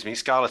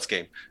 Scarlets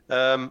game.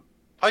 I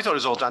thought it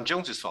was all Dan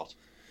Jones's fault.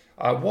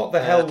 What the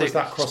hell was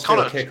that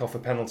cross-field kick off a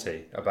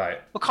penalty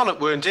about? Well,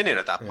 Connacht weren't in it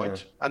at that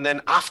point. And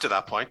then after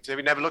that point,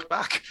 we never looked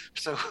back.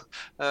 So,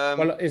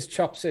 well, his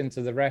chops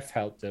into the ref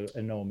helped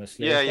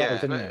enormously.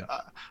 Didn't it?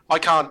 I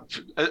can't,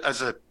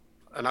 as an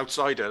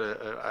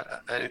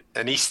outsider,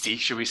 an Eastie,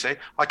 should we say,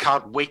 I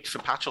can't wait for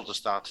Patchell to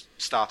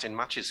start in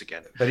matches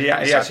again. But he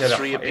actually had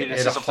 3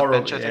 appearances off the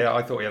bench,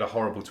 I thought he had a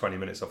horrible 20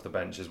 minutes off the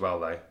bench as well,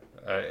 though.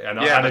 And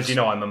as you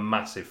know, I'm a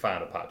massive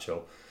fan of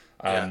Patchell.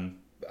 And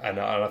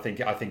I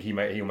think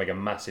he'll make a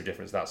massive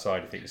difference that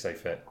side if he can stay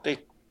fit.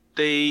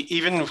 They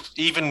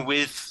even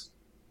with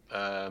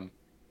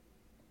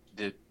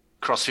the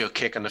crossfield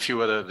kick and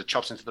the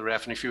chops into the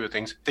ref and a few other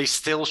things, they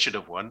still should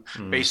have won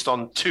based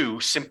on two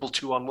simple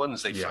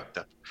 2-on-1s they fucked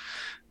up,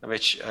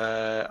 which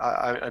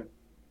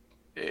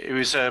it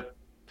was a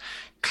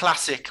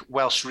classic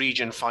Welsh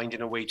region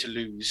finding a way to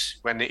lose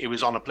when it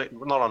was on a plate,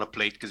 not on a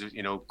plate, because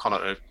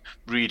Connacht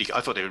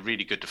I thought they were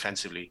really good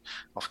defensively,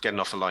 getting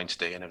off the line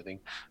today and everything.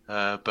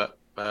 But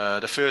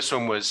the first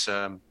one was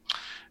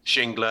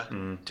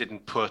Shingler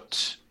didn't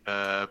put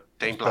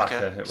Dane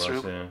Blacker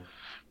through.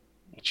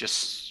 He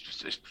just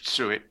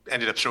threw it,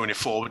 ended up throwing it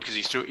forward because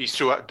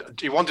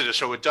he wanted to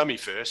throw a dummy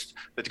first.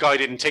 The guy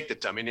didn't take the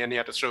dummy, and then he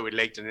had to throw it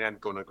late and it ended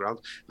up going on the ground.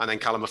 And then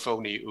Callum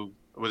Mahoney, who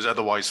was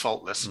otherwise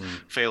faultless,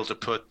 failed to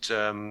put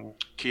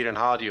Kieran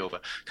Hardy over.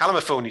 Callum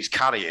Mahoney's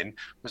carrying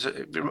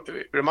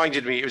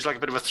reminded me, it was like a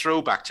bit of a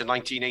throwback to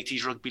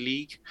 1980s rugby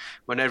league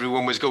when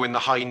everyone was going the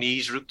high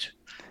knees route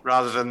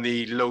rather than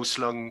the low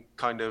slung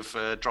kind of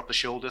drop the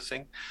shoulder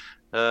thing.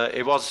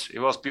 It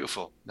was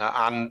beautiful.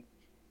 And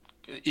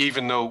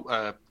even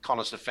though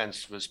Connacht's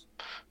defence was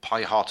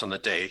pie hot on the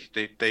day,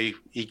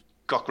 he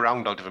got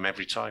ground out of him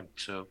every time.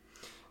 So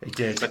he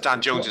did. But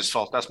Dan Jones's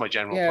fault. That's my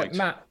general point.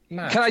 Matt,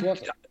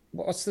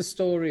 what's the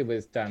story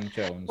with Dan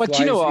Jones? Well,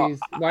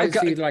 why is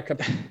he like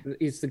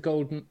he's the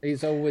golden?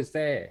 He's always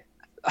there.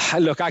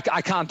 Look, I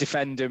can't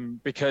defend him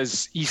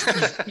because he's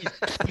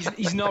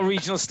not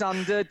regional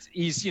standard.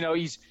 He's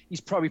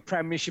probably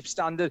Premiership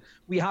standard.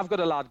 We have got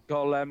a lad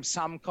called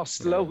Sam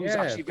Costello, who's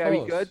actually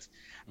very good.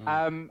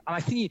 And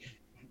I think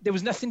there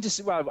was nothing to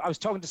say. Well, I was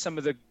talking to some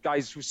of the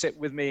guys who sit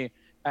with me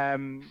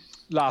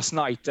last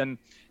night, and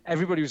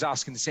everybody was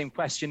asking the same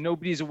question.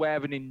 Nobody's aware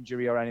of an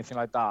injury or anything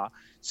like that.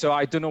 So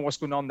I don't know what's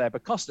going on there.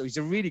 But Costello, he's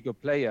a really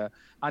good player,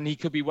 and he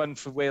could be one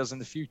for Wales in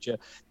the future.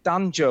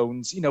 Dan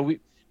Jones,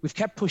 we've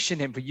kept pushing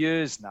him for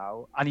years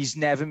now, and he's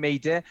never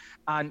made it.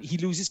 And he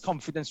loses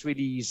confidence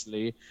really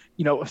easily.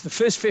 The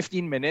first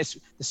 15 minutes,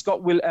 the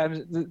Scott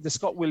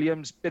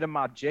Williams bit of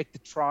magic, the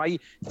try,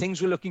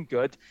 things were looking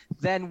good.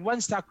 Then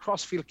once that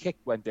crossfield kick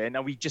went in,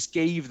 and we just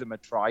gave them a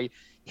try,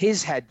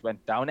 his head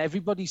went down.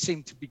 Everybody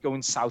seemed to be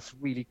going south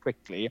really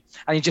quickly,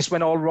 and he just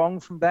went all wrong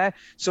from there.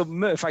 So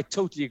Murph, I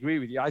totally agree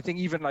with you. I think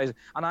and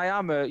I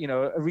am a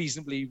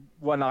reasonably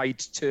one-eyed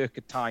Turk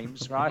at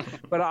times, right?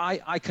 But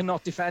I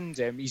cannot defend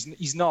him.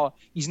 He's not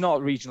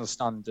regional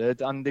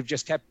standard, and they've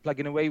just kept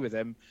plugging away with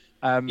him.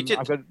 I've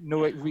got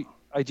no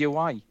idea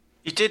why.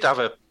 He did have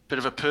a bit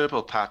of a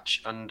purple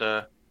patch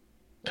under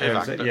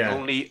Pivac,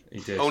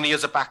 but only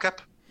as a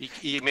backup.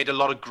 He made a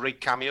lot of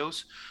great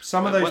cameos.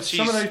 Some of those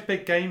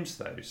big games,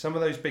 though, I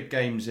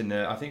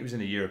think it was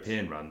in a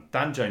European run,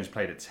 Dan Jones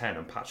played at 10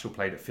 and Patchell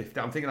played at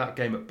 15. I'm thinking that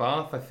game at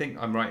Bath. I think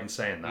I'm right in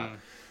saying that.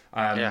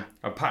 And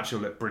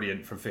Patchell looked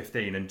brilliant from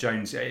 15, and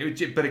Jones.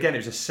 But again,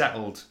 it was a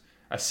settled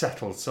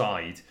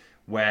side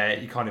where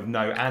you kind of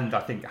know, and I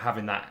think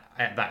having that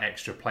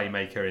extra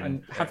playmaker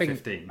in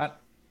 15.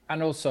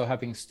 And also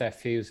having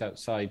Steph Hughes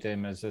outside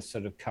him as a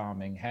sort of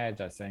calming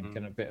head, I think,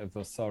 and a bit of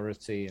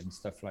authority and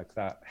stuff like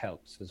that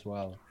helps as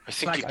well. I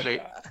think he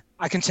played.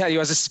 I can tell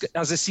you as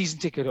a season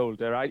ticket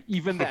holder, right?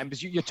 Even then,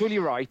 because you're totally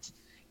right.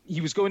 He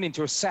was going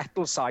into a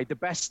settled side, the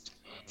best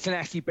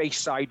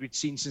Llanelli-based side we'd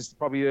seen since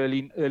probably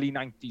early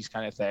 90s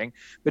kind of thing.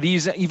 But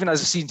even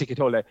as a season ticket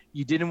holder,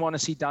 you didn't want to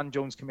see Dan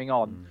Jones coming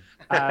on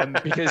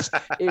because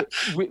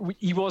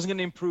he wasn't going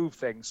to improve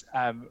things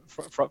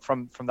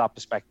from that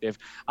perspective.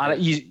 And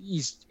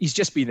he's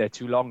just been there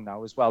too long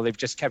now as well. They've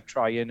just kept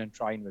trying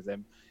with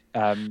him.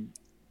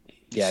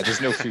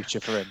 There's no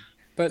future for him.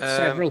 But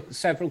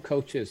several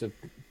coaches have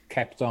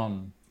kept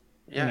on.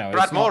 Yeah,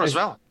 Brad Moore as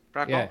well.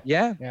 Brad Moore.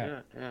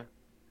 Yeah.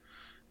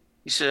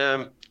 He's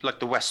like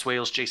the West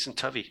Wales Jason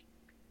Tovey.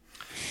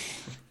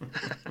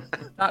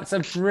 That's a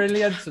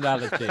brilliant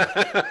analogy.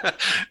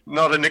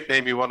 Not a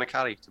nickname you want to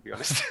carry, to be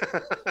honest.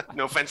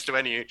 No offense to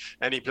any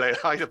player,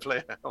 either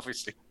player,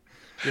 obviously.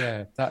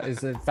 Yeah, that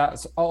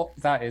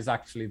is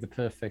actually the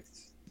perfect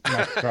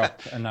Matt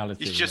Crop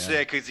analogy. He's just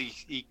there because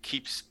he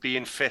keeps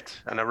being fit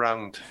and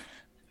around.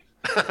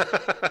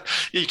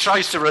 He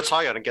tries to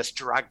retire and gets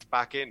dragged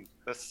back in.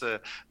 That's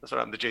what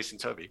happened to Jason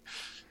Tovey.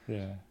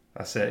 Yeah.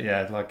 That's it,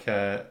 yeah.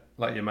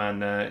 Like your man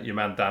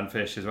Dan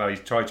Fish as well. He's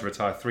tried to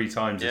retire 3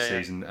 times this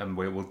season, and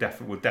we'll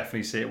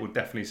definitely see it. We'll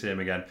definitely see him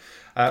again.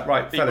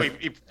 Right, fellas.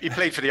 He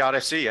played for the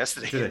RFC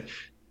yesterday. Did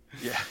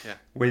he? Yeah.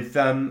 With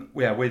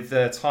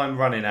time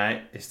running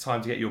out, it's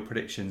time to get your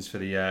predictions for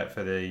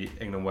the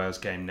England Wales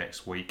game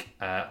next week.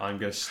 I'm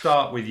going to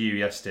start with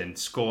you, Iestyn.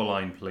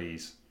 Scoreline,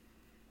 please.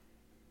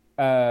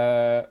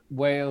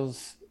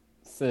 Wales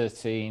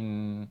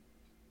 13,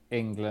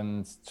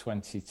 England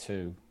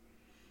 22.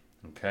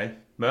 Okay,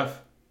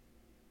 Murph.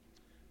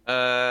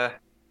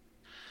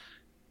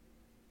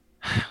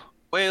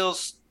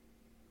 Wales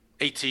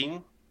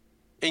 18,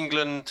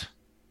 England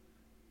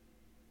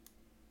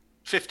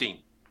 15.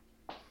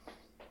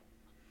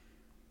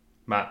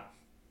 Matt.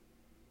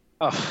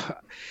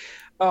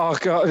 Oh,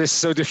 God, this is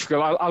so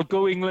difficult. I'll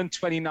go England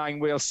 29,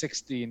 Wales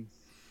 16.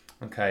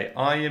 Okay,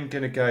 I am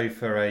going to go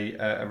for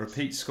a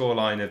repeat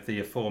scoreline of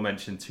the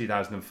aforementioned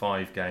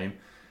 2005 game,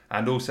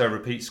 and also a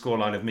repeat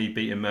scoreline of me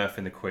beating Murph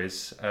in the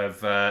quiz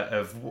of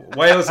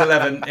Wales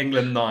 11,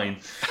 England 9.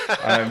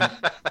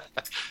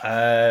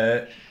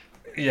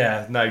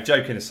 Yeah, no,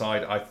 joking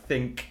aside, I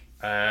think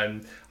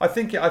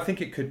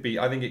it could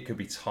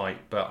be tight,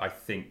 but I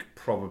think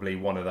probably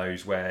one of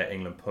those where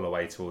England pull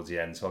away towards the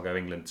end. So I'll go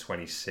England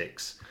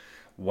 26.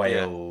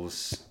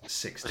 Wales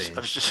 16. I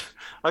was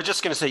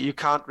just going to say, you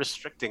can't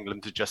restrict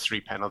England to just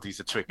 3 penalties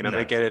at Twickenham.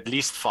 They get at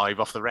least 5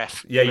 off the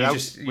ref. Yeah, you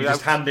just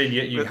hand in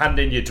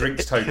your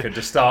drinks token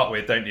to start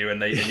with, don't you?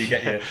 And you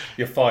get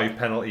your 5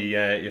 penalty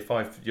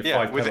five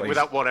penalties.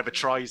 Without whatever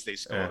tries they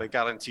score, they're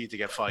guaranteed to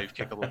get 5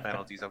 kickable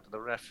penalties after the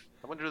ref.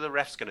 I wonder who the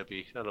ref's going to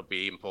be. That'll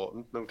be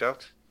important, no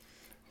doubt.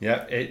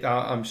 Yeah,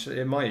 I'm sure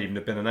it might even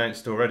have been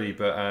announced already,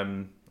 but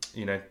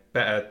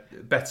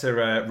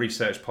better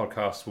research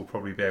podcasts will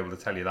probably be able to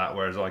tell you that,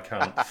 whereas I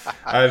can't.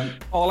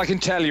 All I can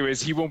tell you is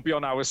he won't be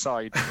on our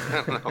side.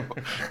 No,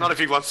 not if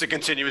he wants to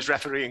continue his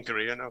refereeing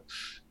career, no.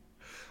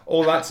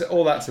 All that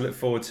to look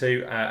forward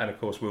to, and of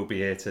course we'll be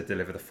here to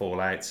deliver the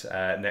fallout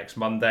next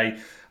Monday.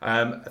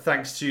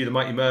 Thanks to the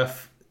Mighty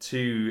Murph,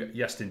 to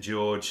Justin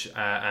George,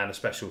 and a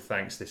special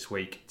thanks this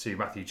week to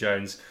Matthew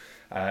Jones,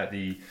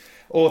 the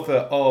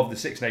author of the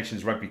Six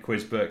Nations Rugby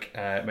Quiz book.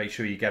 Make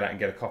sure you get out and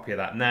get a copy of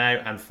that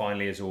now. And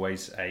finally, as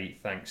always, a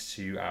thanks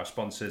to our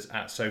sponsors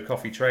at So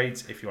Coffee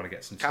Trades. If you want to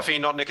get some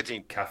caffeine, not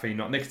nicotine. Caffeine,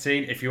 not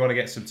nicotine. If you want to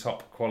get some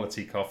top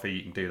quality coffee,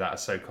 you can do that at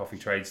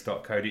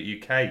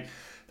socoffeetrades.co.uk.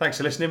 Thanks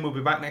for listening. We'll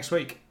be back next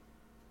week.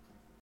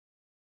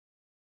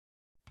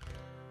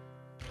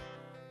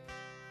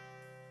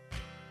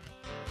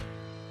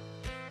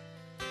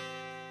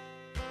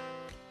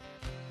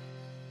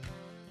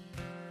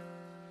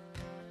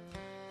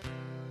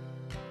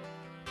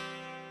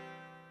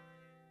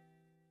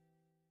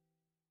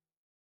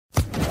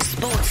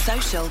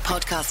 Social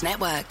Podcast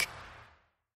Network.